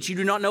to eat that you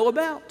do not know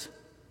about.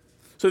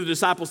 So the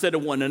disciples said to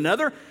one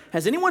another,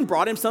 has anyone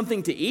brought him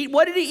something to eat?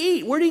 What did he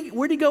eat? Where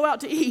did he go out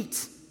to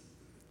eat?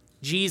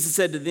 Jesus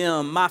said to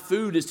them, my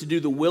food is to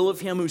do the will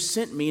of him who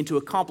sent me and to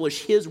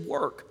accomplish his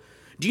work.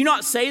 Do you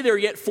not say there are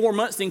yet 4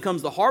 months, then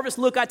comes the harvest?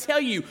 Look, I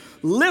tell you,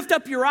 lift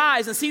up your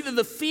eyes and see that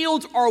the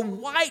fields are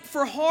white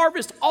for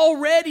harvest.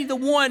 Already the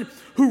one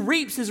who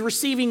reaps is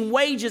receiving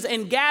wages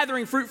and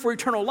gathering fruit for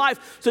eternal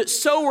life, so that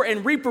sower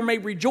and reaper may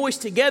rejoice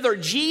together.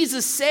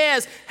 Jesus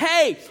says,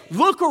 hey,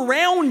 look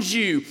around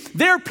you.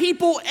 There are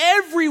people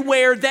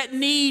everywhere that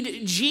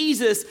need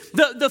Jesus.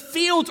 The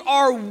fields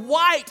are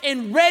white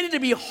and ready to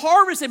be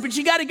harvested, but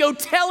you got to go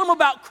tell them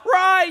about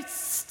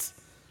Christ.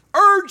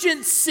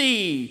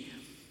 Urgency.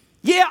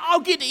 Yeah, I'll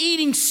get to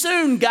eating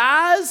soon,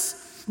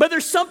 guys. But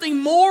there's something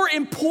more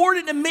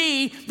important to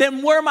me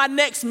than where my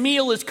next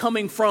meal is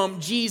coming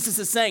from. Jesus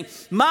is saying,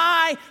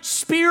 my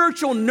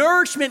spiritual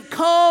nourishment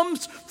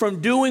comes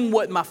from doing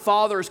what my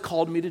Father has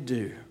called me to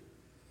do.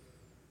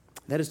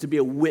 That is to be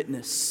a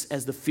witness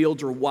as the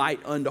fields are white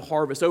unto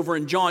harvest. Over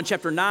in John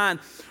chapter 9,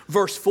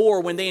 verse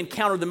 4, when they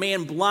encountered the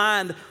man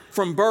blind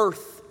from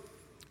birth,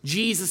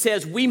 Jesus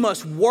says, we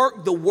must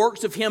work the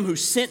works of him who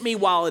sent me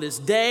while it is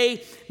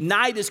day.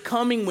 Night is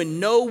coming when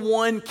no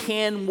one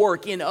can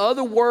work. In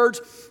other words,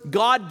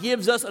 God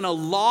gives us an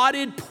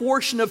allotted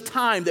portion of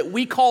time that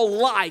we call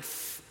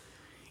life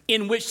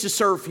in which to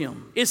serve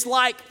him. It's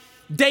like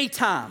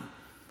daytime.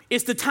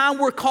 It's the time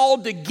we're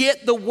called to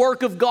get the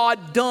work of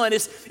God done.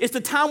 It's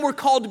the time we're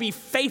called to be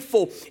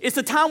faithful. It's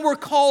the time we're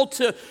called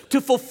to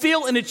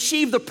fulfill and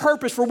achieve the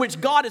purpose for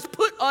which God has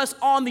put us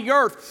on the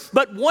earth.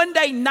 But one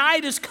day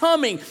night is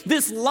coming.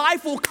 This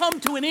life will come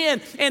to an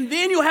end, and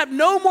then you'll have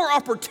no more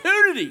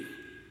opportunity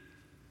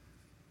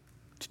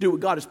to do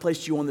what God has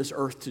placed you on this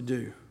earth to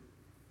do.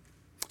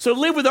 So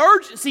live with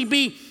urgency,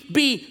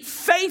 be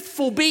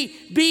faithful,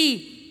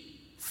 be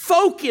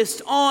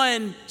focused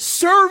on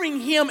serving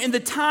him in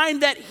the time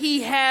that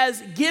he has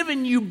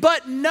given you,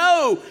 but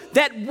know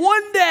that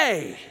one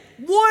day,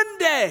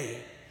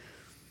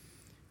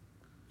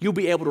 you'll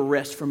be able to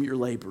rest from your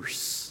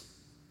labors.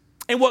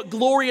 And what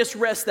glorious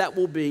rest that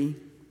will be.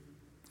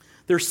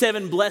 There are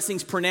 7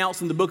 blessings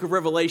pronounced in the book of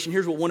Revelation.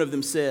 Here's what one of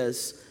them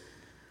says.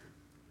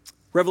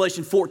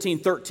 Revelation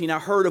 14:13, I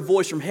heard a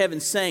voice from heaven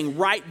saying,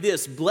 write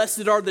this,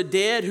 blessed are the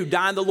dead who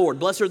die in the Lord.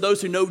 Blessed are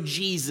those who know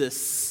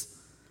Jesus.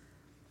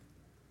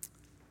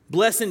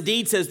 Blessed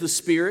indeed, says the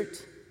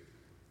Spirit,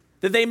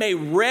 that they may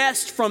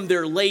rest from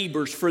their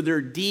labors, for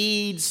their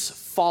deeds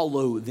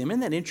follow them.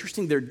 Isn't that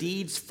interesting? Their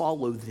deeds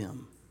follow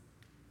them.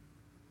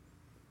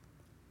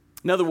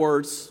 In other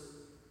words,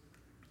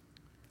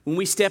 when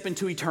we step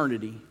into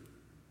eternity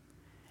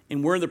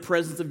and we're in the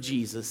presence of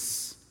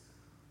Jesus,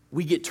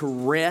 we get to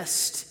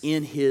rest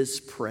in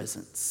his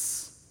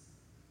presence.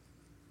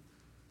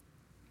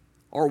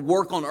 Our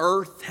work on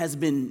earth has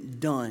been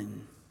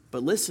done.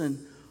 But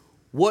listen,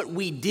 what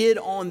we did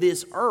on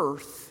this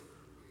earth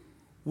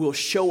will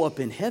show up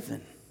in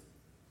heaven.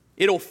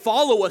 It'll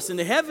follow us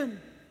into heaven.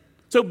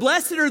 So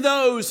blessed are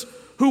those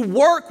who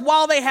work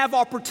while they have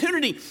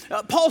opportunity.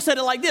 Paul said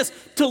it like this,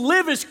 to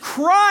live is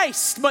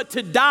Christ, but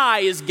to die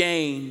is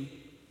gain.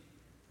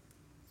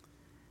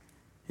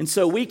 And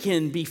so we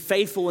can be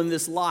faithful in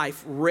this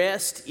life.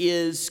 Rest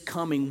is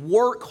coming.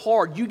 Work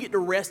hard. You get to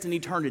rest in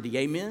eternity.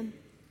 Amen?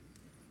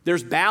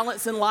 There's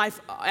balance in life,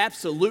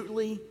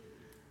 absolutely.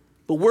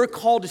 But we're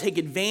called to take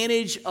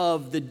advantage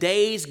of the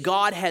days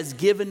God has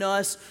given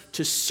us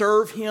to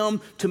serve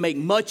him, to make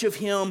much of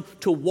him,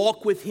 to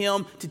walk with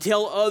him, to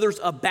tell others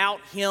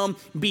about him.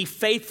 Be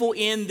faithful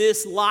in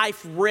this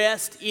life.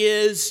 Rest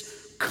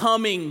is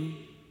coming.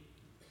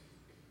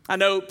 I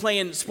know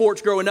playing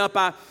sports growing up,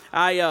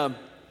 I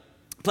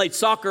played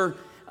soccer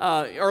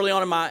early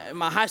on in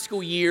my high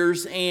school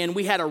years, and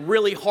we had a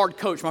really hard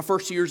coach my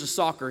first 2 years of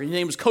soccer. His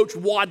name was Coach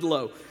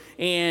Wadlow.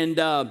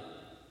 And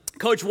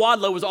Coach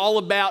Wadlow was all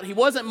about, he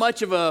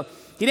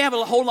didn't have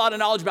a whole lot of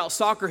knowledge about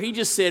soccer. He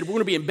just said, we're going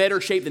to be in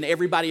better shape than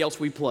everybody else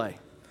we play.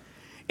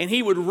 And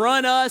he would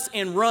run us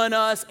and run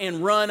us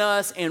and run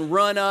us and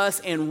run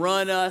us and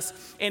run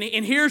us.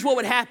 And here's what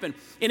would happen.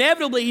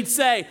 Inevitably, he'd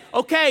say,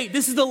 okay,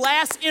 this is the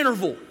last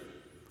interval.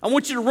 I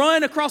want you to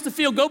run across the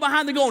field, go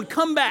behind the goal, and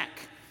come back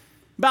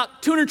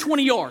about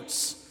 220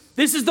 yards.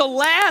 This is the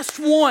last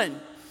one.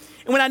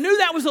 And when I knew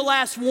that was the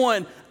last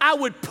one, I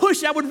would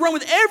run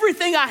with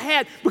everything I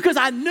had because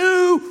I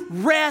knew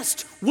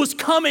rest was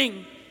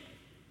coming.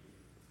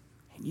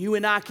 And you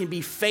and I can be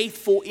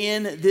faithful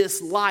in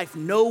this life,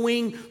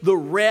 knowing the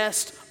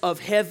rest of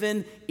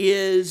heaven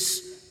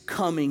is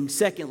coming.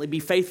 Secondly,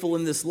 be faithful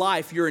in this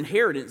life. Your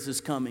inheritance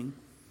is coming.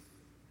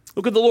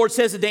 Look what the Lord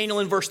says to Daniel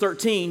in verse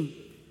 13.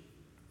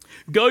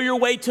 Go your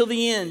way till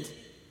the end,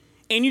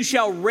 and you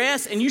shall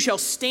rest, and you shall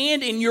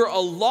stand in your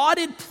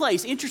allotted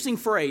place. Interesting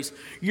phrase.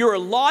 Your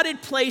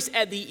allotted place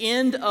at the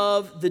end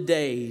of the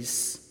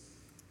days.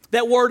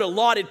 That word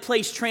allotted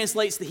place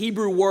translates the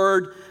Hebrew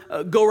word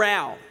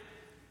goral.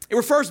 It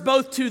refers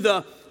both to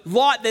the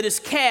lot that is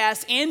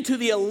cast and to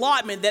the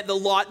allotment that the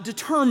lot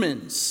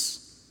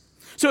determines.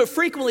 So it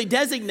frequently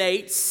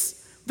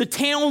designates the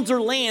towns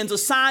or lands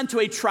assigned to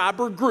a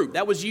tribe or group.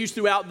 That was used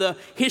throughout the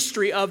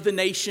history of the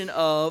nation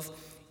of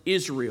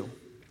Israel.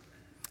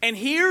 And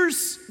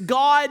here's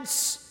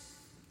God's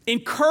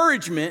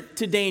encouragement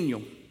to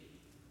Daniel.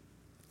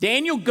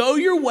 Daniel, go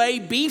your way,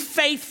 be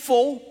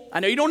faithful. I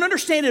know you don't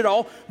understand it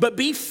all, but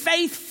be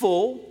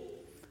faithful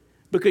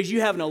because you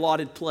have an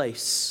allotted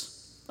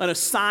place, an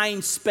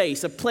assigned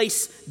space, a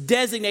place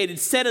designated,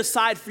 set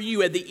aside for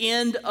you at the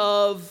end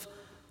of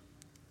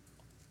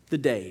the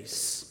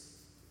days.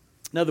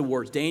 In other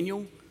words,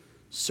 Daniel,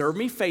 serve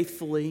me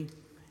faithfully.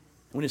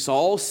 When it's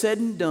all said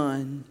and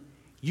done,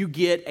 you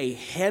get a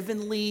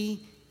heavenly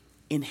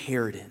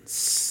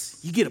inheritance.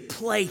 You get a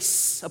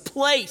place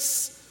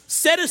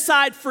set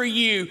aside for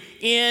you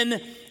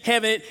in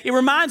heaven. It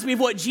reminds me of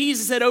what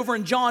Jesus said over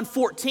in John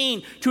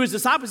 14 to his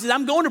disciples. He said,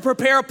 I'm going to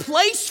prepare a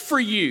place for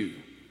you.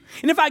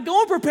 And if I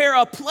go and prepare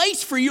a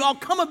place for you, I'll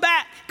come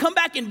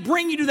back and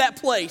bring you to that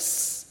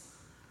place.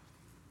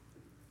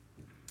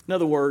 In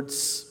other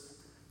words,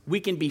 we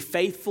can be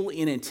faithful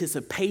in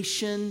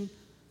anticipation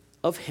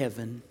of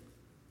heaven,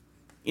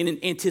 in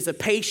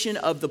anticipation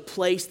of the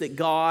place that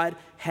God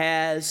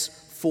has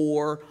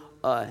for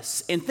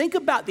us. And think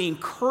about the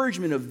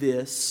encouragement of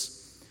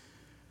this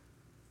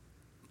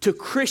to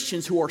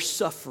Christians who are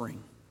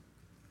suffering.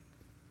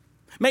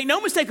 Make no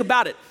mistake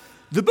about it,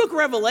 the book of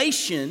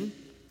Revelation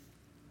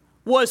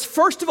was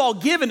first of all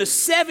given to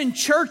 7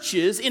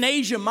 churches in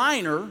Asia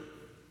Minor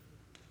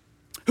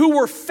who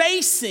were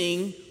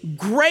facing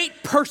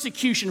great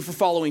persecution for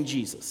following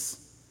Jesus.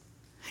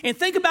 And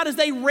think about as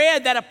they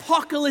read that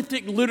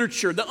apocalyptic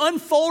literature, the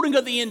unfolding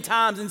of the end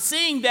times, and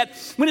seeing that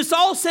when it's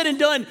all said and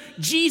done,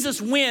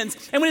 Jesus wins.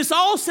 And when it's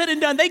all said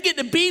and done, they get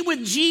to be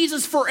with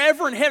Jesus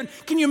forever in heaven.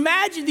 Can you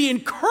imagine the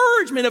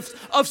encouragement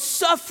of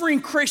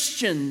suffering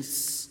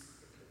Christians,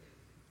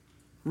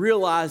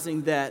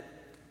 realizing that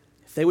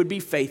if they would be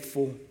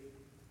faithful,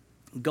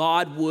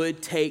 God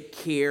would take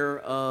care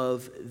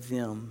of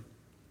them?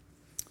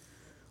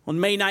 On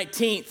May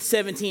 19th,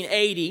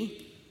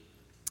 1780,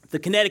 the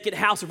Connecticut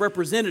House of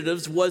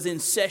Representatives was in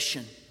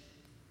session.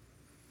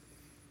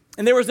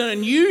 And there was an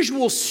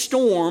unusual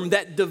storm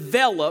that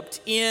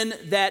developed in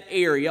that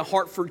area,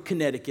 Hartford,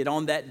 Connecticut,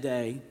 on that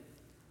day.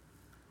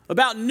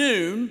 About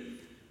noon,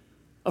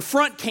 a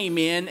front came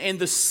in and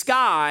the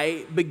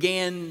sky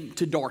began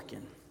to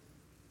darken.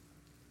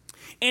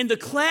 And the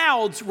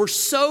clouds were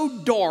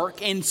so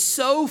dark and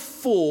so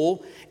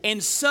full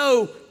and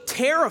so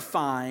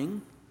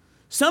terrifying,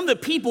 some of the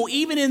people,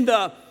 even in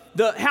the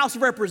House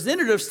of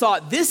Representatives,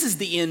 thought this is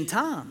the end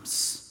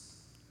times.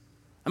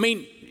 I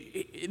mean,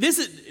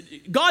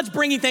 God's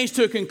bringing things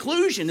to a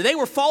conclusion. They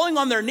were falling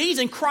on their knees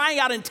and crying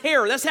out in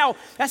terror. That's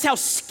how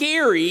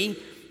scary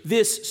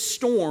this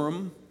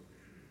storm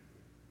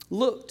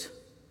looked.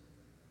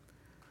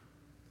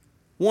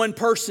 One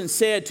person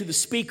said to the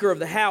Speaker of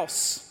the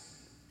House,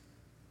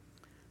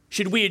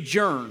 "Should we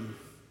adjourn?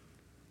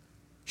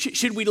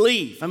 Should we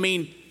leave? I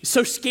mean, it's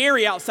so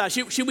scary outside.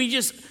 Should we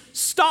just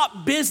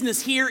stop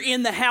business here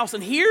in the House?"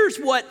 And here's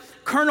what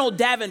Colonel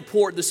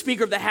Davenport, the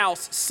Speaker of the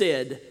House,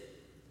 said.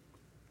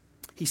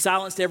 He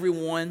silenced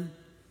everyone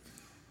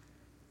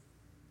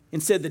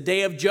and said, "The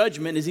day of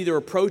judgment is either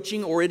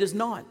approaching or it is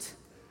not.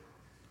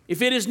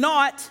 If it is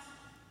not,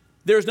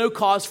 there is no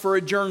cause for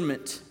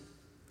adjournment.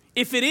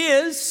 If it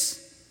is,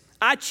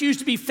 I choose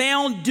to be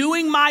found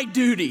doing my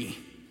duty.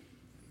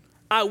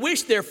 I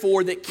wish,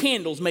 therefore, that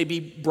candles may be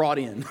brought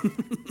in."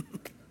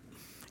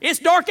 It's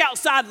dark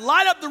outside.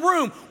 Light up the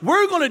room.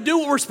 We're going to do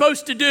what we're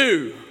supposed to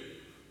do.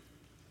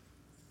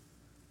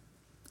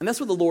 And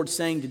that's what the Lord's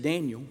saying to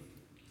Daniel.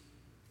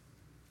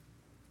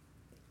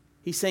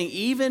 He's saying,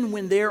 even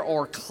when there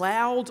are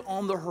clouds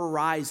on the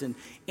horizon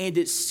and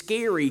it's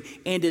scary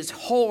and it's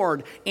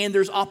hard and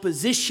there's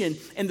opposition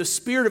and the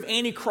spirit of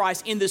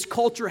Antichrist in this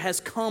culture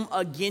has come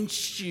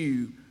against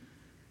you,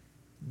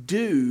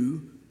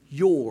 do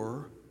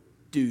your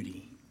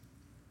duty.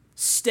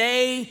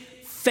 Stay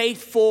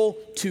faithful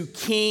to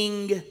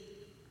King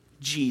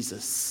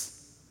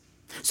Jesus.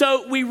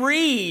 So we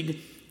read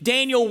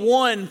Daniel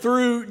 1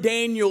 through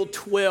Daniel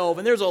 12,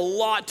 and there's a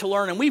lot to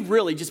learn, and we've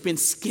really just been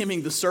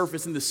skimming the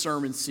surface in this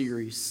sermon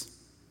series.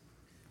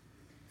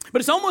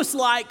 But it's almost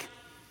like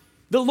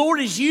the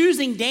Lord is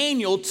using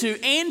Daniel to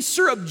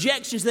answer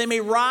objections that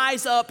may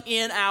rise up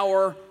in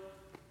our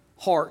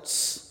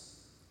hearts.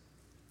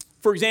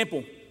 For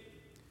example,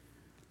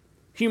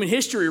 human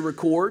history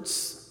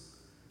records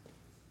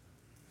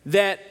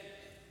that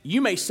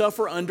you may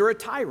suffer under a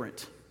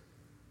tyrant,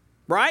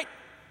 right?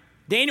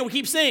 Daniel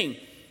keeps saying,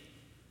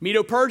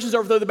 Medo-Persians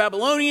overthrow the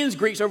Babylonians,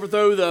 Greeks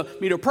overthrow the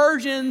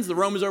Medo-Persians, the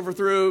Romans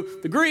overthrow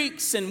the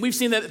Greeks, and we've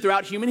seen that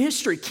throughout human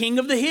history. King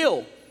of the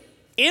hill,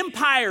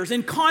 empires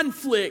in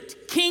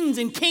conflict, kings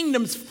and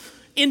kingdoms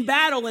in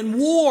battle and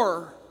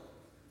war.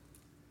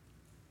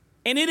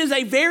 And it is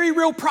a very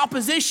real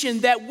proposition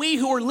that we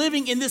who are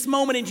living in this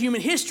moment in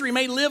human history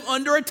may live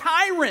under a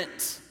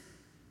tyrant.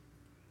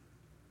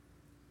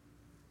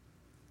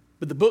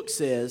 But the book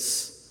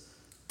says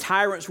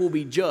tyrants will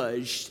be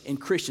judged and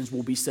Christians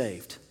will be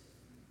saved.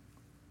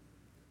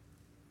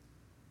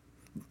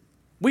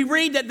 We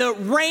read that the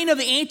reign of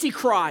the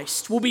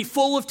Antichrist will be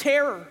full of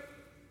terror.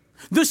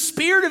 The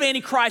spirit of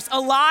Antichrist,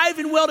 alive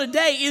and well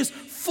today, is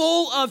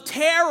full of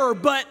terror.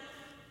 But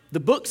the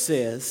book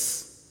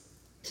says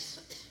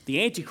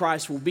the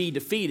Antichrist will be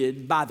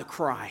defeated by the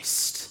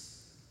Christ.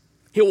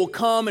 He will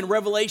come in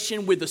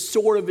Revelation with the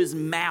sword of his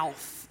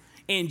mouth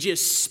and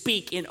just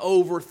speak and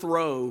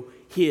overthrow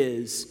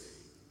his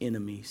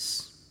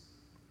enemies.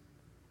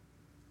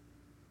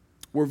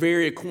 We're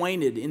very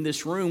acquainted in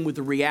this room with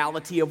the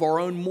reality of our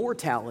own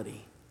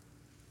mortality.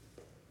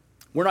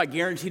 We're not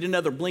guaranteed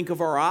another blink of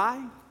our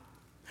eye.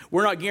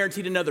 We're not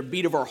guaranteed another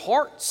beat of our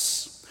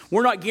hearts.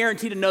 We're not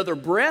guaranteed another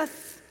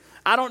breath.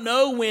 I don't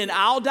know when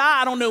I'll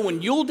die. I don't know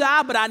when you'll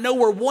die, but I know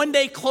we're one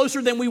day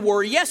closer than we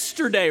were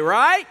yesterday,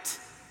 right?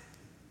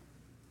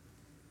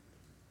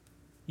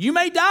 You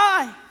may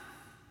die.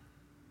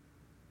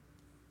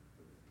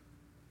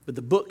 But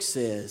the book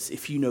says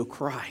if you know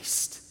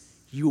Christ,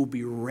 you will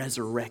be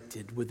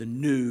resurrected with a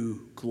new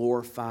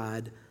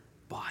glorified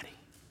body.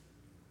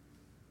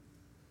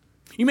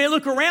 You may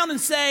look around and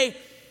say,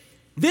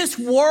 This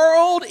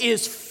world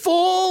is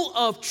full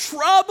of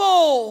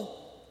trouble.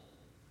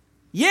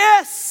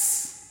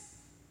 Yes,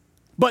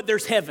 but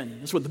there's heaven.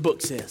 That's what the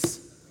book says.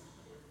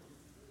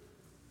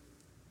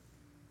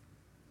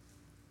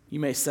 You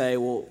may say,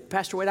 well,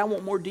 Pastor Wade, I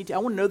want more detail.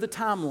 I want to know the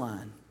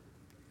timeline.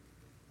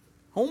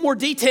 I want more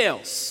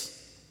details.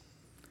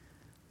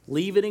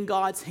 Leave it in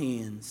God's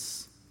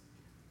hands,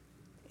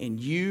 and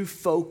you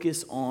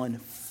focus on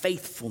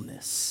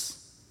faithfulness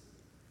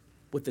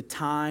with the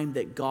time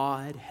that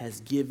God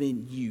has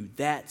given you.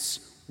 That's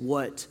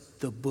what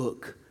the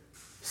book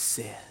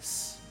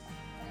says.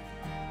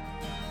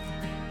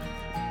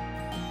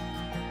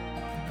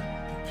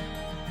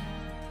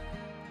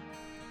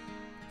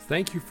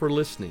 Thank you for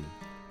listening.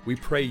 We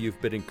pray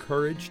you've been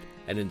encouraged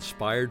and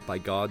inspired by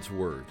God's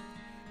Word.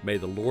 May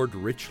the Lord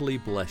richly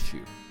bless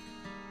you.